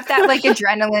 They got that like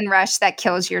adrenaline rush that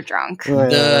kills your drunk.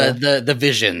 The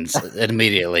visions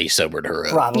immediately sobered her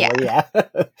up. Probably, yeah.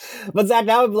 But Zach,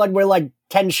 now we're like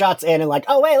 10 shots in and like,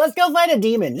 oh wait, let's go fight a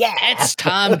demon. Yeah. It's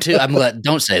time to. I'm glad.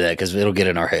 Don't say that because it'll get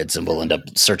in our heads and we'll end up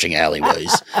searching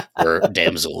alleyways for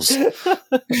damsels.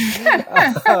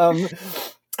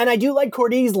 And I do like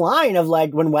Cordy's line of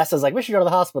like when Wes is like, we should go to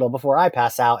the hospital before I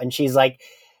pass out. And she's like,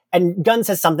 and Gunn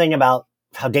says something about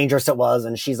how dangerous it was.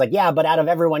 And she's like, yeah, but out of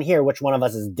everyone here, which one of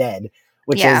us is dead?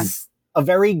 Which is a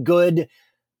very good,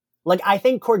 like, I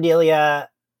think Cordelia,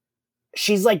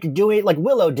 she's like doing, like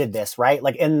Willow did this, right?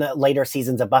 Like in the later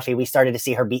seasons of Buffy, we started to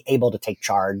see her be able to take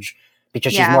charge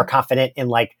because she's more confident in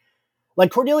like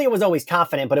Cordelia was always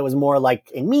confident, but it was more like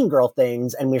in Mean Girl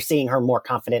things. And we're seeing her more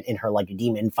confident in her like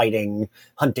demon fighting,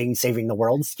 hunting, saving the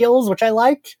world skills, which I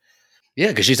like. Yeah,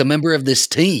 because she's a member of this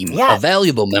team, a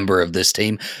valuable member of this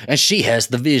team, and she has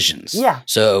the visions. Yeah.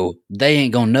 So they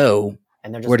ain't going to know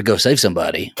where to go save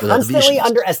somebody. Constantly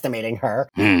underestimating her.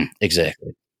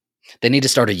 Exactly. They need to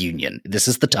start a union. This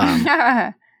is the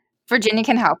time. Virginia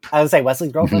can help. I would say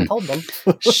Wesley's girlfriend told them.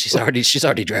 she's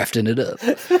already drafting it up.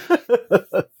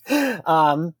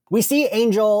 We see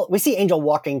Angel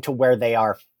walking to where they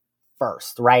are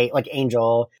first, right? Like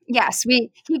Angel. Yes,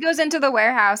 he goes into the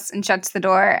warehouse and shuts the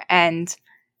door, and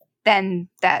then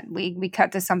we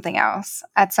cut to something else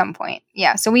at some point.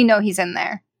 Yeah, so we know he's in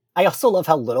there. I also love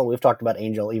how little we've talked about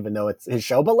Angel, even though it's his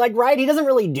show. But like, right, he doesn't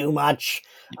really do much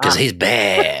because he's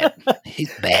bad.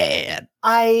 He's bad.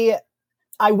 I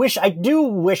do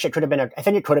wish it could have been I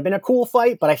think it could have been a cool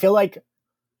fight, but I feel like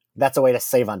that's a way to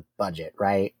save on budget,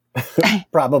 right?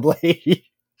 Probably.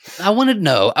 I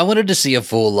wanted to see a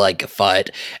full like fight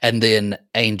and then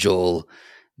Angel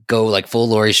go like full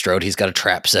Laurie Strode. He's got a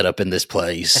trap set up in this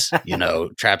place,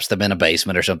 traps them in a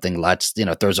basement or something,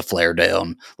 throws a flare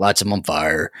down, lights them on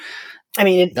fire. I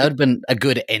mean, that would have been a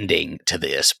good ending to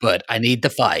this, but I need the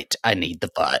fight.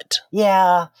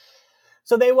 Yeah.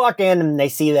 So they walk in and they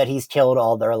see that he's killed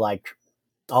all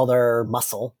their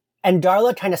muscle. And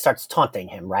Darla kind of starts taunting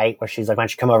him, right? Where she's like, why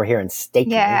don't you come over here and stake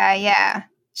me? Yeah.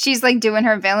 She's like doing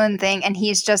her villain thing and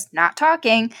he's just not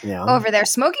talking over there,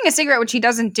 smoking a cigarette, which he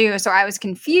doesn't do. So I was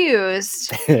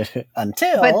confused. But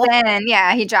then,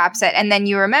 he drops it. And then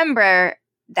you remember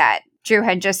that Drew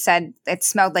had just said it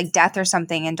smelled like death or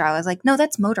something. And Darla's like, no,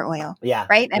 that's motor oil. Yeah.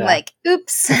 Right? And like,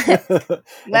 oops.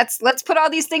 let's put all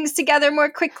these things together more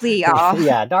quickly, y'all.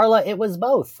 Yeah, Darla, it was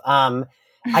both.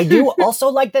 I do also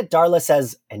like that Darla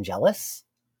says Angelus.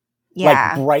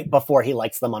 Yeah. Like right before he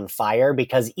lights them on fire,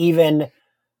 because even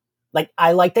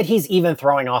I like that he's even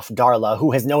throwing off Darla,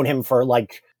 who has known him for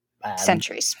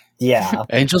centuries. Yeah.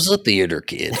 Angel's a theater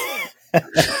kid.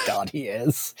 God, he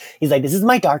is. He's like, this is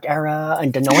my dark era,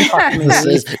 and no one talk to me.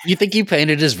 You think he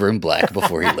painted his room black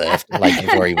before he left,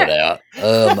 before he went out?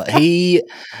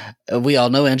 We all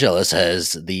know Angelus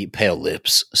has the pale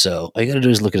lips, so all you got to do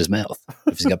is look at his mouth.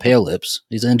 If he's got pale lips,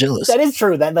 he's Angelus. That is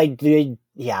true. That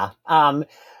yeah.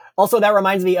 Also, that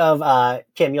reminds me of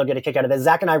Kim. You'll get a kick out of this.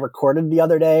 Zach and I recorded the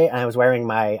other day, and I was wearing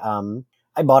my.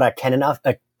 I bought a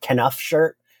Kenough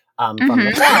shirt from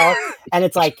Mattel, and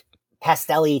it's like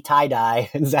pastel-y tie-dye.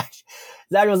 And Zach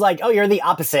was like, oh, you're the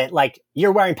opposite. Like,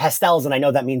 you're wearing pastels, and I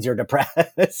know that means you're depressed.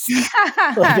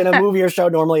 Like, in a movie or show,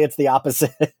 normally it's the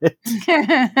opposite.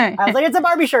 I was like, it's a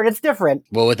Barbie shirt. It's different.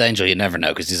 Well, with Angel, you never know,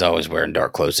 because he's always wearing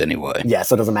dark clothes anyway. Yeah,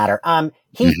 so it doesn't matter.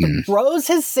 He throws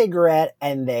his cigarette,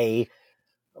 and they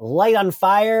light on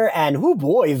fire, and oh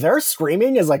boy, their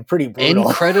screaming is pretty brutal.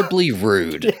 Incredibly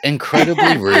rude.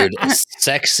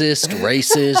 Sexist,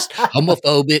 racist,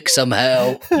 homophobic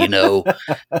somehow,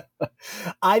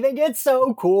 I think it's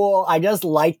so cool. I just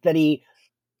like that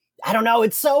I don't know,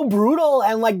 it's so brutal,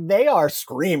 and they are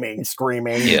screaming.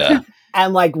 Yeah.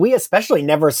 And we especially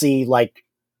never see I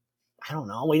don't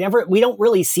know, we don't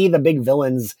really see the big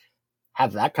villains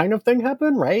have that kind of thing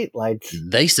happen, right?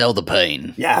 They sell the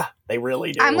pain. Yeah, they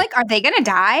really do. I'm like, are they gonna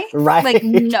die? Right.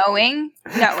 Knowing.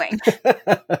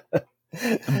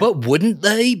 But wouldn't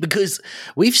they? Because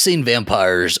we've seen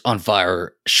vampires on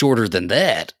fire shorter than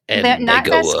that. And they're not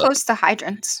they go as up. Close to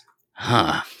hydrants.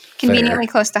 Huh. Conveniently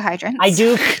close to hydrants. I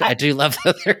do love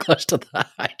that they're close to the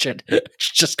hydrant.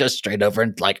 Just go straight over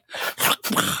and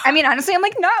I mean, honestly, I'm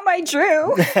like, not my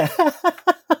Drew.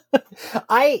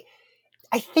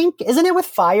 I think, isn't it with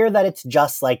fire that it's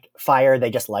just fire, they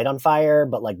just light on fire,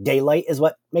 but daylight is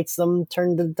what makes them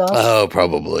turn to dust? Oh,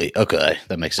 probably. Okay,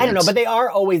 that makes sense. I don't know, but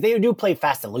they do play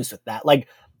fast and loose with that.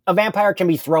 a vampire can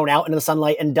be thrown out into the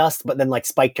sunlight and dust, but then like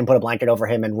Spike can put a blanket over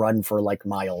him and run for like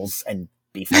miles and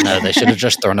be fine. No, they should have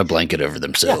just thrown a blanket over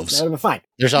themselves. Yeah, that would have been fine.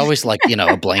 There's always like,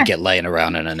 a blanket laying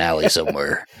around in an alley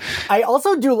somewhere. I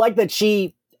also do like that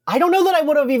I don't know that I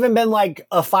would have even been like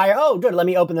a fire. Oh, good. Let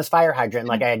me open this fire hydrant.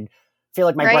 Like I feel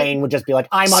like my brain would just be like,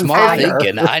 I'm on Smart fire.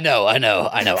 thinking. I know.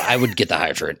 I would get the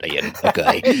hydrant again.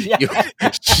 Okay. Yeah.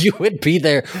 You would be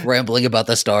there rambling about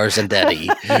the stars and daddy.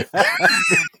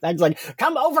 That's like,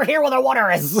 come over here where the water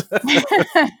is.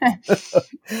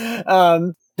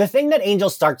 The thing that Angel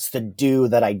starts to do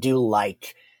that I do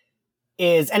like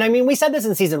is, and I mean, we said this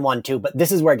in season 1 too, but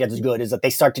this is where it gets good, is that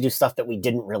they start to do stuff that we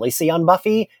didn't really see on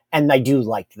Buffy. And I do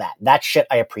like that. That shit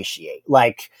I appreciate.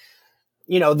 Like,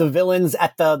 the villains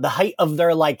at the height of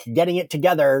their, like, getting it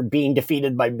together being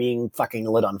defeated by being fucking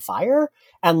lit on fire.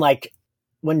 And, like,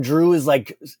 when Drew is,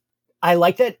 like, I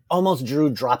like that almost Drew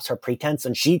drops her pretense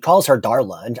and she calls her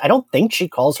Darla. And I don't think she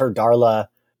calls her Darla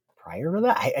prior to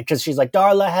that. Because she's like,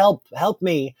 Darla, help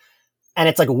me. And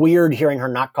it's, like, weird hearing her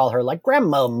not call her, like,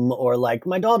 grandmom or, like,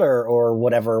 my daughter or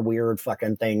whatever weird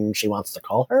fucking thing she wants to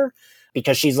call her.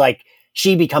 Because she's, like,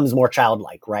 she becomes more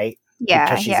childlike, right?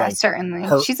 Yeah, like, certainly.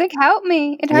 She's like, help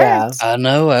me. It hurts. I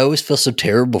know. I always feel so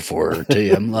terrible for her,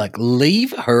 too. I'm like,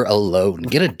 leave her alone.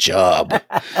 Get a job.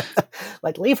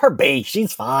 Like, leave her be.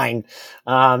 She's fine.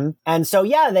 And so,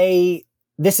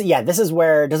 this is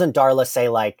where, doesn't Darla say,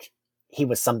 like, he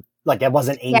was that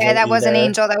wasn't Angel Yeah, that either. wasn't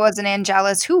Angel. That wasn't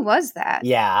Angelus. Who was that?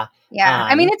 Yeah. Yeah.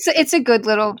 I mean, it's a good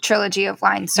little trilogy of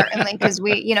lines, certainly, because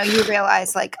you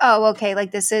realize, like, oh, okay,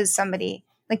 like, this is somebody.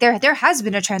 Like there has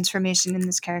been a transformation in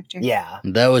this character. Yeah.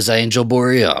 That was Angel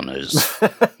Boreanaz.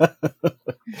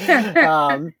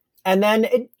 And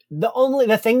then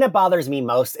the thing that bothers me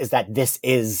most is that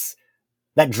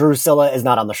that Drusilla is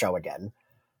not on the show again.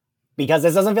 Because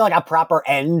this doesn't feel like a proper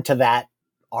end to that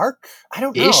arc. I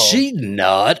don't know. Is she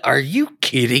not? Are you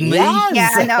kidding me?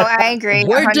 Yes. Yeah, no, I agree.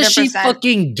 Where 100%. does she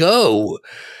fucking go?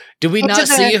 Do we not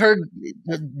see her?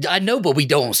 I know, but we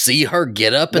don't see her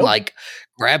get up and like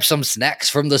grab some snacks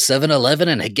from the 7-Eleven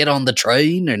and get on the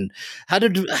train. And how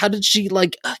did she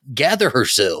like gather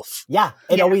herself? Yeah,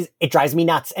 it drives me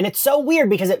nuts. And it's so weird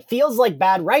because it feels like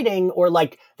bad writing or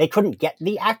like they couldn't get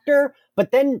the actor.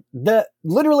 But then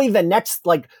literally the next,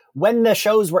 like when the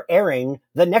shows were airing,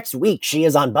 the next week she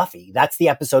is on Buffy. That's the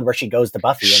episode where she goes to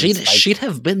Buffy. She'd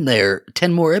have been there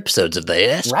 10 more episodes if they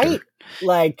asked her.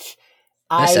 Like,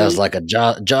 that sounds like a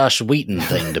Josh Wheaton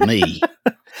thing to me.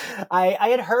 I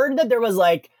had heard that there was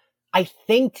like, I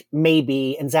think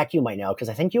maybe, and Zach, you might know, because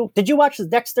I think did you watch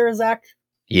Dexter, Zach?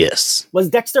 Yes. Was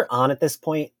Dexter on at this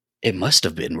point? It must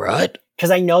have been, right?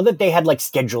 Because I know that they had like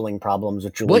scheduling problems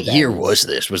with Julie What Benz. year was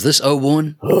this? Was this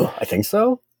 01? I think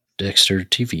so. Dexter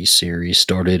TV series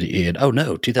started in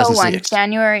 2006.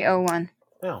 January 01.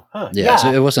 Oh, huh. Yeah,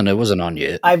 so it wasn't on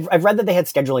yet. I've read that they had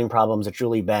scheduling problems with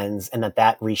Julie Benz and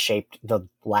that reshaped the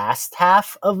last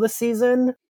half of the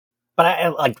season. But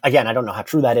I don't know how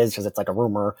true that is because it's like a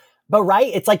rumor. But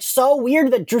right, it's like so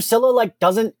weird that Drusilla like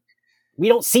we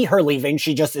don't see her leaving.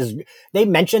 She just is. They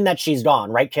mention that she's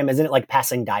gone, right, Kim? Isn't it like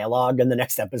passing dialogue in the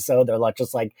next episode? They're like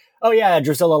just like, oh yeah,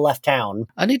 Drusilla left town.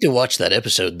 I need to watch that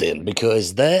episode then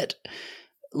because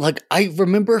I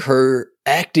remember her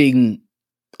acting.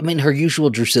 I mean, her usual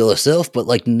Drusilla self, but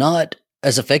like not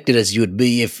as affected as you would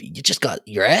be if you just got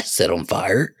your ass set on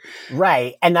fire.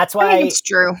 Right, and that's why it's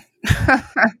true.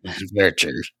 Very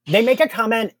true. They make a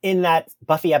comment in that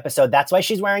Buffy episode. That's why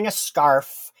she's wearing a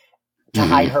scarf to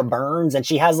hide her burns. And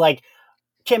she has like,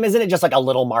 Kim, isn't it just like a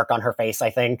little mark on her face, I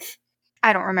think?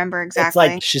 I don't remember exactly. It's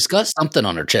like, she's got something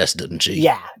on her chest, doesn't she?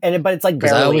 Yeah. But it's like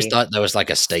barely. I always thought that was like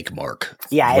a steak mark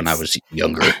when I was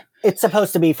younger. It's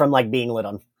supposed to be from like being lit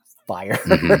on fire.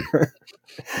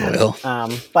 Well.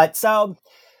 But so...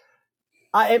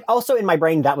 also in my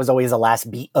brain, that was always the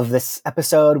last beat of this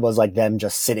episode was like them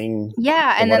just sitting.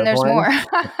 Yeah, and then there's more.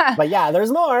 But yeah,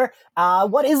 there's more.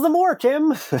 What is the more,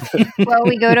 Kim? Well,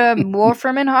 we go to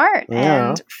Wolfram and Hart,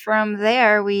 and from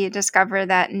there we discover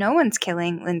that no one's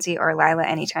killing Lindsay or Lila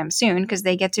anytime soon because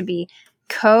they get to be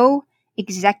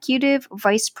co-executive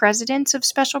vice presidents of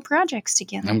special projects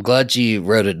together. I'm glad you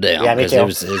wrote it down because it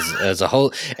was as a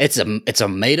whole. It's a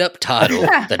made up title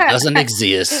that doesn't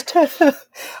exist.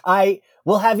 I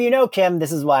will have you know, Kim,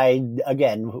 this is why,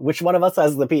 again, which one of us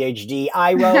has the PhD?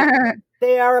 I wrote,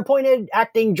 they are appointed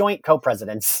acting joint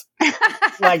co-presidents.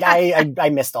 Like, I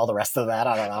missed all the rest of that.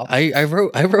 I don't know.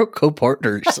 I wrote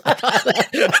co-partners. I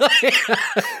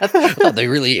thought they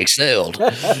really excelled.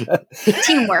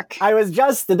 Teamwork.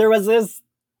 there was this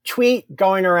tweet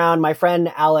going around. My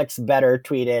friend Alex Better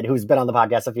tweeted, who's been on the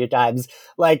podcast a few times,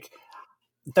 like,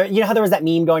 you know how there was that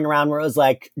meme going around where it was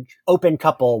like open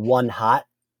couple, one hot?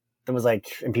 It was like,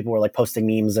 and people were like posting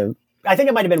memes of, I think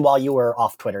it might have been while you were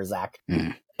off Twitter, Zach.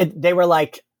 They were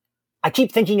like, I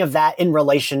keep thinking of that in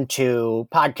relation to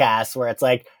podcasts where it's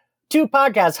like 2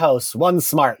 podcast hosts, 1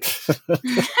 smart.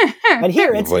 And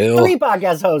here it's 3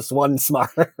 podcast hosts, 1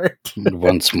 smart.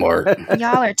 1 smart.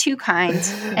 Y'all are too kind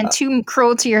and too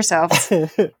cruel to yourselves.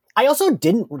 I also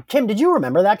didn't, Kim, did you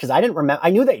remember that? Because I didn't remember, I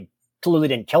knew they clearly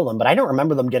didn't kill them, but I don't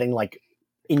remember them getting like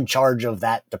in charge of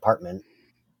that department.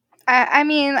 I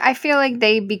mean, I feel like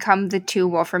they become the 2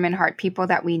 Wolfram and Hart people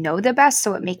that we know the best,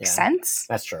 so it makes sense.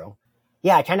 That's true.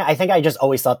 Yeah, I think I just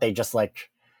always thought they just like,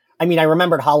 I mean, I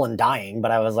remembered Holland dying,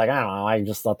 but I was like, I don't know, I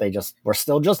just thought they just were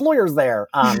still just lawyers there.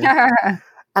 And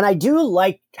I do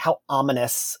like how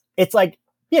ominous, it's like,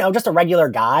 you know, just a regular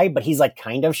guy, but he's like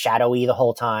kind of shadowy the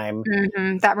whole time.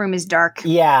 Mm-hmm. That room is dark.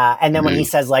 Yeah, and then when he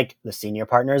says like, the senior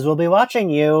partners will be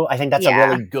watching you, I think that's a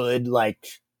really good, like,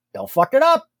 they'll fuck it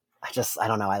up. I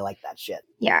don't know, I like that shit.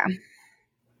 Yeah.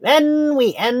 Then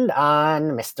we end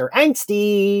on Mr.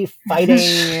 Angsty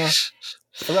fighting,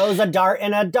 throws a dart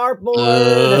in a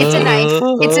dartboard. It's a knife.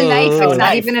 It's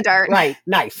not even a dart. Right,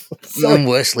 knife. So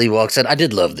Wesley walks in. I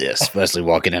did love this. Wesley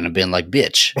walking in and being like,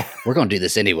 bitch, we're going to do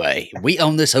this anyway. We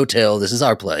own this hotel. This is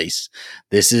our place.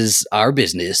 This is our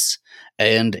business.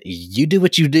 And you do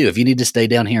what you do. If you need to stay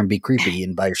down here and be creepy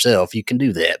and by yourself, you can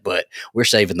do that. But we're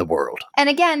saving the world. And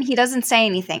again, he doesn't say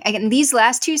anything. Again, these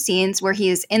last 2 scenes where he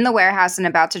is in the warehouse and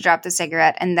about to drop the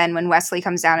cigarette, and then when Wesley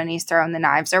comes down and he's throwing the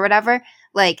knives or whatever,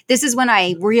 like, this is when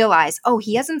I realize, oh,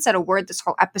 he hasn't said a word this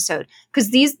whole episode. Because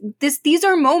these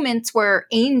are moments where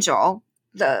Angel,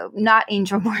 not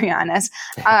Angel Boreanaz,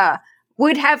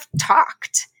 would have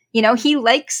talked. You know, he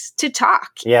likes to talk.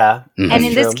 Yeah. And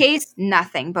in this case,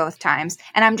 nothing both times.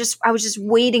 And I was just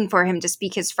waiting for him to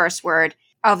speak his first word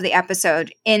of the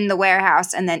episode in the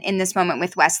warehouse and then in this moment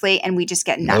with Wesley, and we just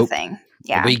get nothing. Nope.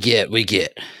 Yeah. We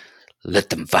get, let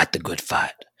them fight the good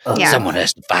fight. Someone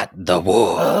has to fight the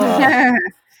war.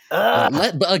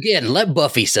 Let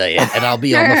Buffy say it, and I'll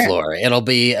be on the floor. It'll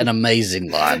be an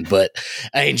amazing line. But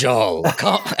Angel,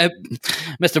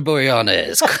 Mr.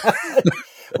 Boreanaz.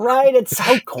 Right, it's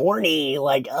so corny.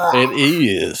 Like, ugh. It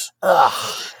is.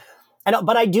 Ugh.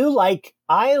 But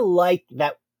I like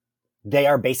that they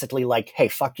are basically like, hey,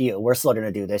 fuck you. We're still going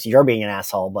to do this. You're being an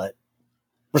asshole, but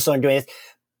we're still doing this.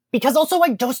 Because also,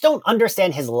 I just don't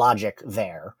understand his logic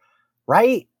there,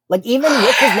 right? Like, even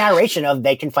with his narration of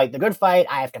they can fight the good fight,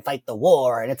 I have to fight the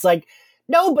war. And it's like,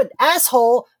 no, but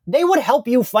asshole, they would help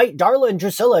you fight Darla and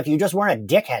Drusilla if you just weren't a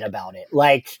dickhead about it.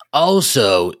 Like,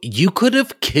 also, you could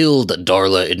have killed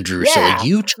Darla and Drusilla. Yeah.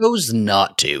 You chose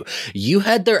not to. You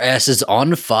had their asses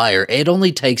on fire. It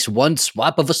only takes one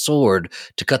swipe of a sword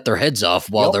to cut their heads off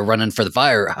while they're running for the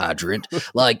fire hydrant.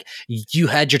 Like, you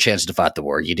had your chance to fight the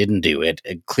war. You didn't do it.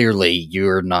 Clearly,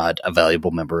 you're not a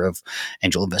valuable member of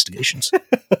Angel Investigations.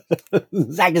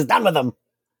 Zach is done with them.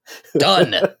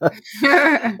 Done.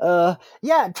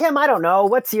 Yeah, Tim, I don't know.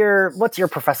 What's your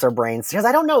Professor Brains? Because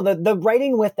I don't know. The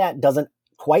writing with that doesn't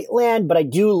quite land, but I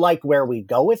do like where we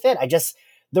go with it.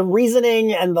 The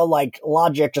reasoning and the like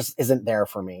logic just isn't there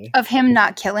for me. Of him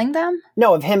not killing them?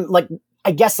 No, of him, like,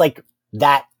 I guess like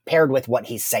that paired with what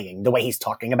he's saying, the way he's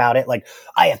talking about it, like,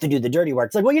 I have to do the dirty work.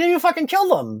 It's like, well, you didn't even fucking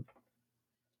kill them.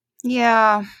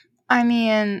 Yeah. I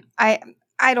mean, I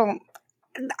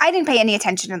didn't pay any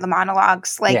attention to the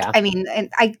monologues. Like, yeah. I mean,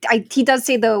 he does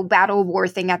say the battle war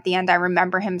thing at the end. I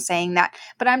remember him saying that,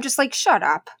 but I'm just like, shut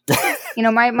up. You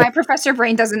know, my Professor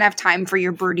Brain doesn't have time for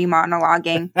your broody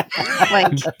monologuing.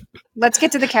 Like, let's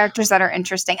get to the characters that are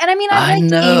interesting. And I mean, I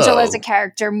like Angel as a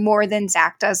character more than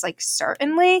Zach does, like,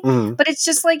 certainly. Mm-hmm. But it's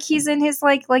just like he's in his,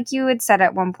 like you had said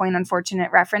at one point,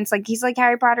 unfortunate reference, like he's like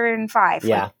Harry Potter in 5,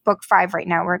 like book 5 right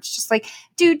now, where it's just like,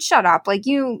 dude, shut up. Like,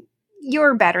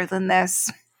 you're better than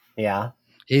this. Yeah.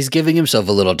 He's giving himself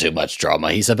a little too much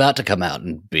drama. He's about to come out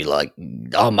and be like,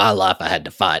 all my life I had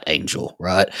to fight Angel,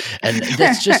 right? And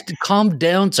that's just, calm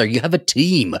down, sir. You have a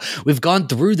team. We've gone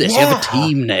through this. Yeah. You have a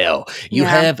team now. You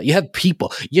have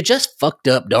people. You just fucked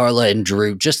up Darla and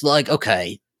Drew. Just like,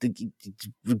 okay,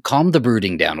 calm the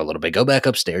brooding down a little bit. Go back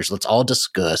upstairs. Let's all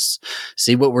discuss,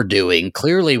 see what we're doing.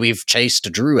 Clearly, we've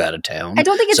chased Drew out of town. I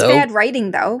don't think it's bad writing,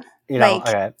 though. You know,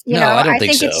 I don't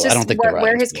think so. It's just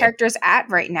where his character's at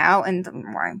right now, and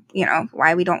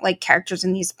why we don't like characters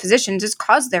in these positions is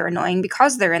because they're annoying,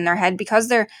 because they're in their head, because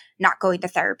they're not going to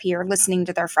therapy or listening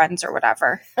to their friends or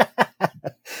whatever.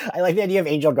 I like the idea of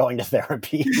Angel going to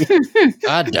therapy.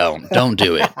 I don't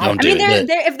do it. Don't do it.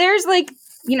 If there's like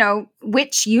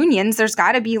witch unions, there's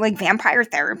got to be like vampire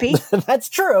therapy. That's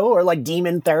true. Or like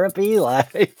demon therapy.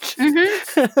 Like,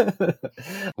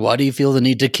 Why do you feel the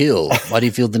need to kill? Why do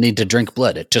you feel the need to drink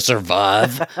blood? To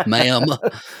survive, ma'am?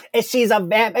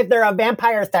 if they're a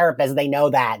vampire therapist, they know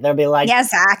that. They'll be like, yeah,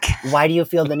 Zach. Why do you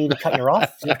feel the need to cut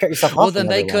yourself off? Well, then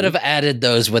they could have added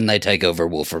those when they take over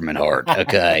Wolfram and Hart.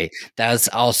 Okay. That's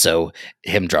also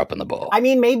him dropping the ball. I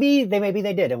mean, maybe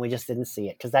they did, and we just didn't see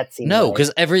it because that seems no,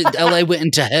 because every LA went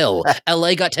into hell.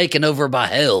 LA got taken over by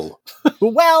hell.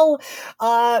 Well,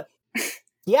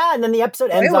 yeah, and then the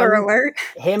episode ends on alert.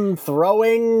 him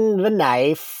throwing the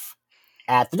knife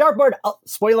at the dartboard. Oh,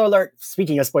 spoiler alert.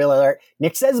 Speaking of spoiler alert,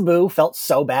 Nick Says Boo felt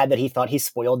so bad that he thought he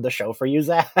spoiled the show for you,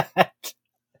 Zach.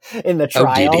 In the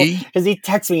trial. Oh, did he? Because he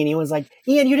texted me and he was like,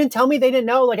 Ian, you didn't tell me they didn't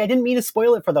know. Like, I didn't mean to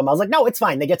spoil it for them. I was like, no, it's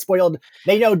fine. They get spoiled.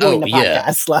 They know doing the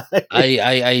podcast.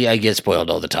 Yeah. I get spoiled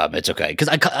all the time. It's okay. Because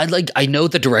I know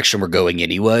the direction we're going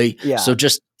anyway. Yeah. So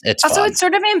just, it's also, fine. it's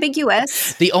sort of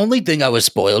ambiguous. The only thing I was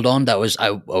spoiled on, I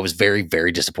was very,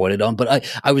 very disappointed on, but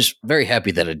I was very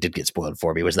happy that it did get spoiled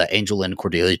for me, was that Angel and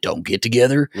Cordelia don't get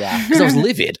together. Yeah. Because I was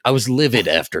livid. I was livid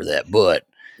after that, but...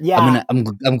 Yeah,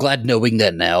 I'm glad knowing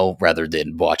that now rather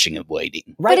than watching and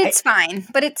waiting. Right. But it's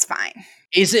fine.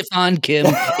 Is it fine, Kim?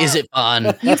 Is it fine?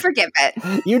 You forgive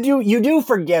it. You do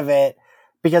forgive it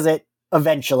because it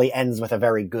eventually ends with a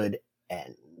very good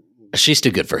end. She's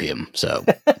too good for him, so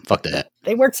fuck that.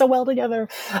 They work so well together.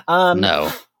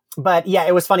 No. But yeah,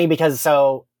 it was funny because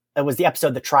it was the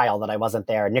episode The Trial that I wasn't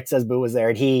there. Nick Says Boo was there,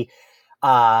 and he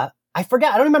I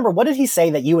forget. I don't remember. What did he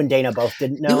say that you and Dana both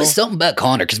didn't know? It was something about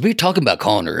Connor, because we were talking about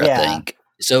Connor, I think.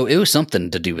 So it was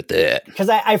something to do with that. Because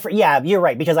yeah, you're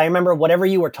right. Because I remember whatever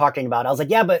you were talking about, I was like,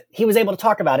 yeah, but he was able to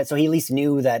talk about it, so he at least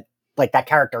knew that like that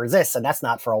character exists, and that's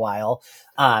not for a while.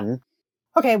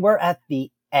 Okay, we're at the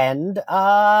end.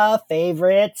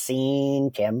 Favorite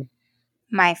scene, Kim?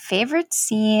 My favorite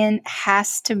scene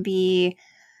has to be...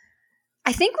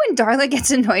 I think when Darla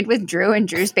gets annoyed with Drew and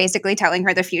Drew's basically telling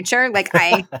her the future, like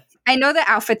I know the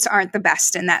outfits aren't the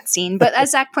best in that scene, but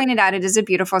as Zach pointed out, it is a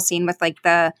beautiful scene with like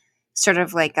the sort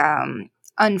of like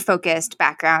unfocused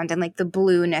background and like the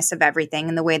blueness of everything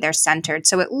and the way they're centered.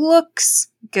 So it looks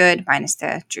good, minus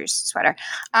the Drew's sweater.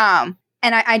 And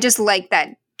I just like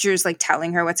that Drew's like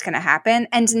telling her what's going to happen.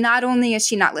 And not only is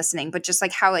she not listening, but just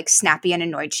like how like snappy and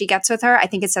annoyed she gets with her. I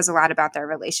think it says a lot about their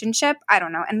relationship. I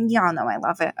don't know. And y'all know I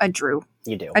love it. A Drew.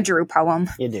 You do. A Drew poem.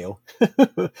 You do.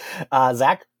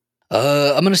 Zach?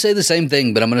 I'm going to say the same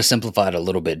thing, but I'm going to simplify it a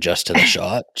little bit just to the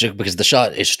shot, just because the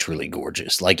shot is truly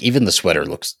gorgeous. Like even the sweater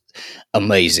looks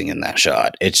amazing in that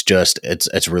shot. It's just,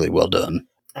 it's really well done.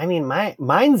 I mean,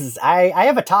 mine's I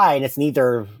have a tie, and it's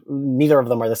neither of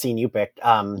them are the scene you picked.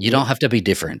 You don't have to be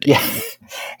different. Yeah,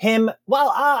 him.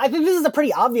 Well, I think this is a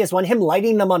pretty obvious one. Him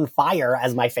lighting them on fire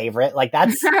as my favorite. Like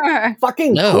that's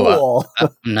fucking cool.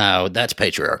 No, that's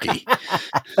patriarchy.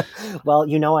 Well,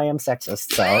 you know I am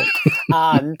sexist, so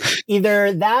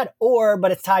either that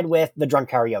but it's tied with the drunk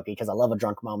karaoke because I love a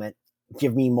drunk moment.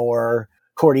 Give me more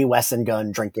Cordy Wesson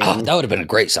gun drinking. Oh, that would have been a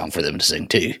great song for them to sing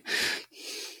too.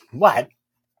 What?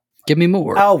 Give me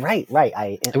more. Oh, right.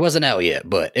 It wasn't out yet,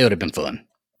 but it would have been fun.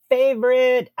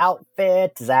 Favorite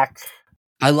outfit, Zach?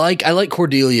 I like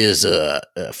Cordelia's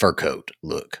fur coat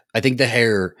look. I think the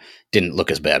hair didn't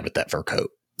look as bad with that fur coat.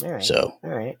 All right. So, all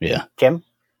right. Yeah. Kim?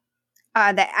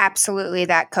 Absolutely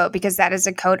that coat, because that is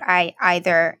a coat I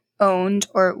either owned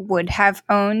or would have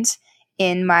owned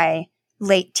in my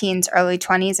late teens, early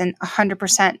 20s, and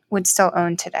 100% would still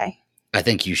own today. I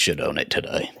think you should own it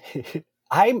today.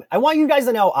 I want you guys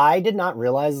to know I did not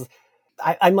realize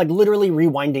I'm like literally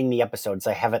rewinding the episodes.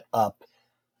 I have it up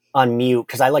on mute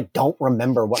because I like don't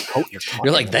remember what coat you're talking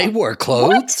You're like, about. they wore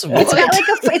clothes? What?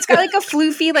 It's got like a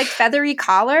floofy, like feathery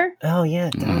collar. Oh yeah.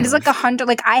 It's like 100.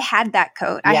 Like I had that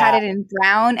coat. Yeah. I had it in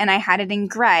brown and I had it in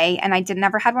gray, and I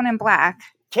never had one in black.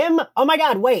 Kim, oh my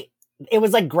God, wait. It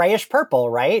was like grayish purple,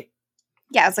 right?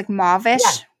 Yeah, it's like mauve-ish.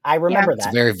 Yeah. I remember that.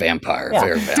 It's very vampire. Yeah.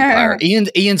 Very vampire.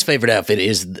 Ian's favorite outfit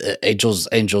is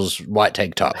Angel's white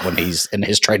tank top when he's in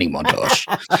his training montage.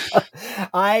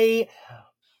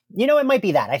 It might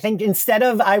be that. I think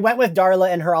I went with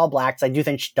Darla in her all blacks. I do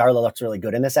think Darla looks really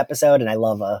good in this episode, and I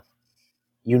love a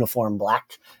uniform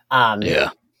black.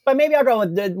 Yeah. But maybe I'll go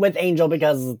with Angel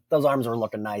because those arms were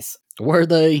looking nice. Were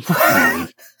they? I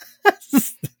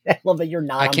love that you're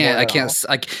not.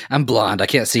 I'm blind. I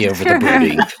can't see over the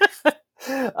brooding.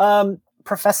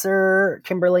 Professor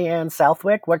Kimberly Ann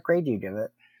Southwick, what grade do you give it?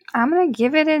 I'm gonna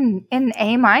give it an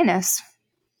A-.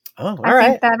 Oh, all I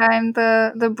right. think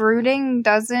that the brooding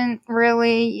doesn't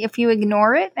really, if you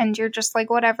ignore it and you're just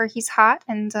like, whatever, he's hot,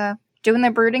 and doing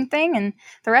their brooding thing, and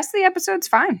the rest of the episode's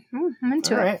fine. I'm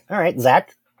into it. All right,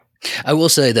 Zach. I will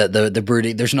say that the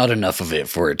brooding, there's not enough of it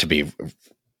for it to be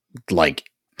like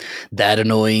that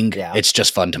annoying. Yeah. It's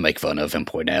just fun to make fun of and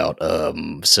point out.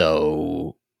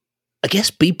 So I guess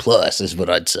B+ is what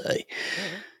I'd say.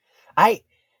 I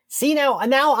see now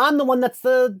I'm the one that's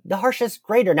the harshest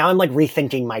grader. Now I'm like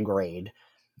rethinking my grade.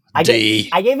 I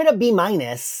gave it a B-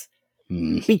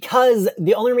 because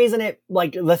the only reason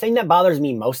the thing that bothers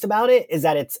me most about it is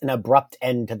that it's an abrupt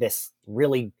end to this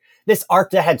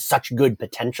arc that had such good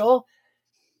potential.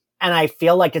 And I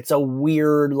feel like it's a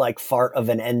weird fart of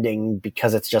an ending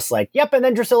because it's just yep, and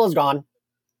then Drusilla's gone.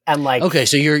 And okay,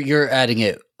 so you're adding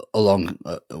it along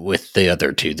with the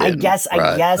other two then. I guess okay.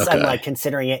 I'm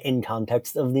considering it in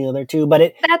context of the other two,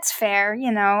 but that's fair, I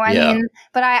mean,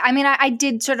 but I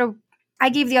did I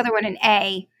gave the other one an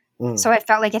A. So I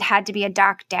felt like it had to be a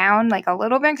dock down a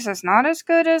little bit because it's not as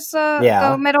good as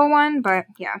the middle one, but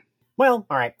yeah. Well,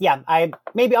 all right. Yeah,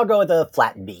 maybe I'll go with a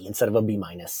flat B instead of a B-.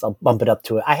 I'll bump it up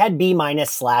to it. I had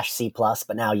B-/C+,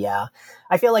 but now,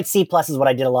 I feel like C+ is what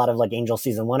I did a lot of Angel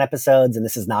Season 1 episodes, and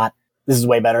this is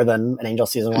way better than an Angel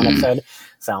Season 1 episode.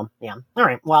 So, yeah. All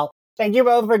right. Well, thank you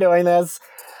both for doing this.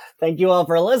 Thank you all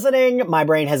for listening. My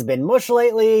brain has been mush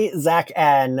lately. Zach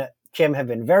and Kim have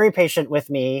been very patient with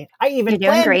me. You're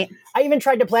doing great. I even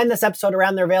tried to plan this episode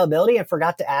around their availability and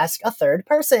forgot to ask a third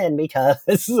person because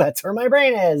that's where my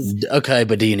brain is. Okay,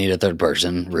 but do you need a third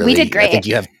person? Really? We did great. I think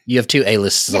you have two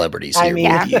A-list celebrities here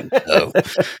with you. So.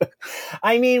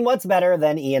 I mean, what's better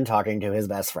than Ian talking to his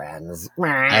best friends?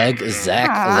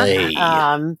 Exactly.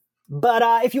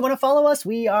 But if you want to follow us,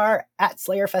 we are at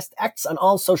SlayerFestX on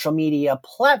all social media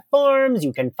platforms.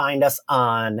 You can find us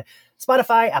on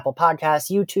Spotify, Apple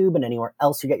Podcasts, YouTube, and anywhere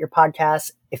else you get your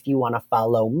podcasts. If you want to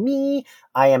follow me,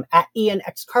 I am at Ian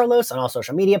X Carlos on all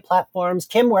social media platforms.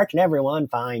 Kim, where can everyone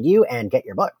find you and get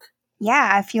your book?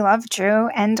 Yeah, if you love Drew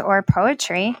and or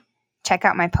poetry, check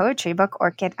out my poetry book,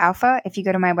 Orchid Alpha. If you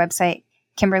go to my website,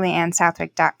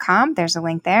 KimberlyAnnSouthwick.com, there's a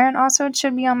link there. And also it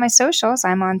should be on my socials.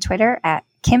 I'm on Twitter at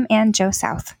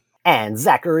KimAnnJoeSouth. And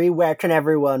Zachary, where can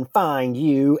everyone find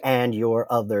you and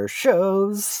your other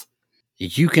shows?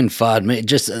 You can find me,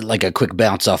 just a quick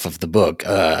bounce off of the book.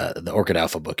 The Orchid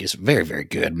Alpha book is very, very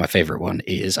good. My favorite one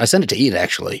is, I sent it to Ian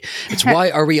actually. It's Why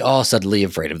Are We All Suddenly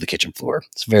Afraid of the Kitchen Floor?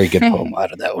 It's a very good poem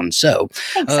out of that one. So,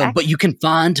 but you can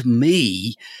find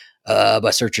me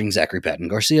by searching Zachary Patton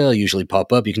Garcia. I'll usually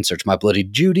pop up. You can search My Bloody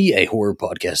Judy, a horror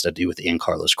podcast I do with Ian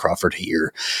Carlos Crawford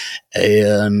here.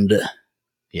 And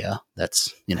yeah,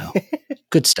 that's,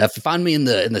 good stuff. Find me in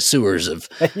the sewers of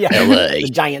LA. The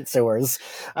giant sewers.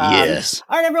 Yes.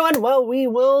 All right, everyone. Well, we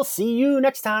will see you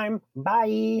next time.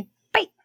 Bye.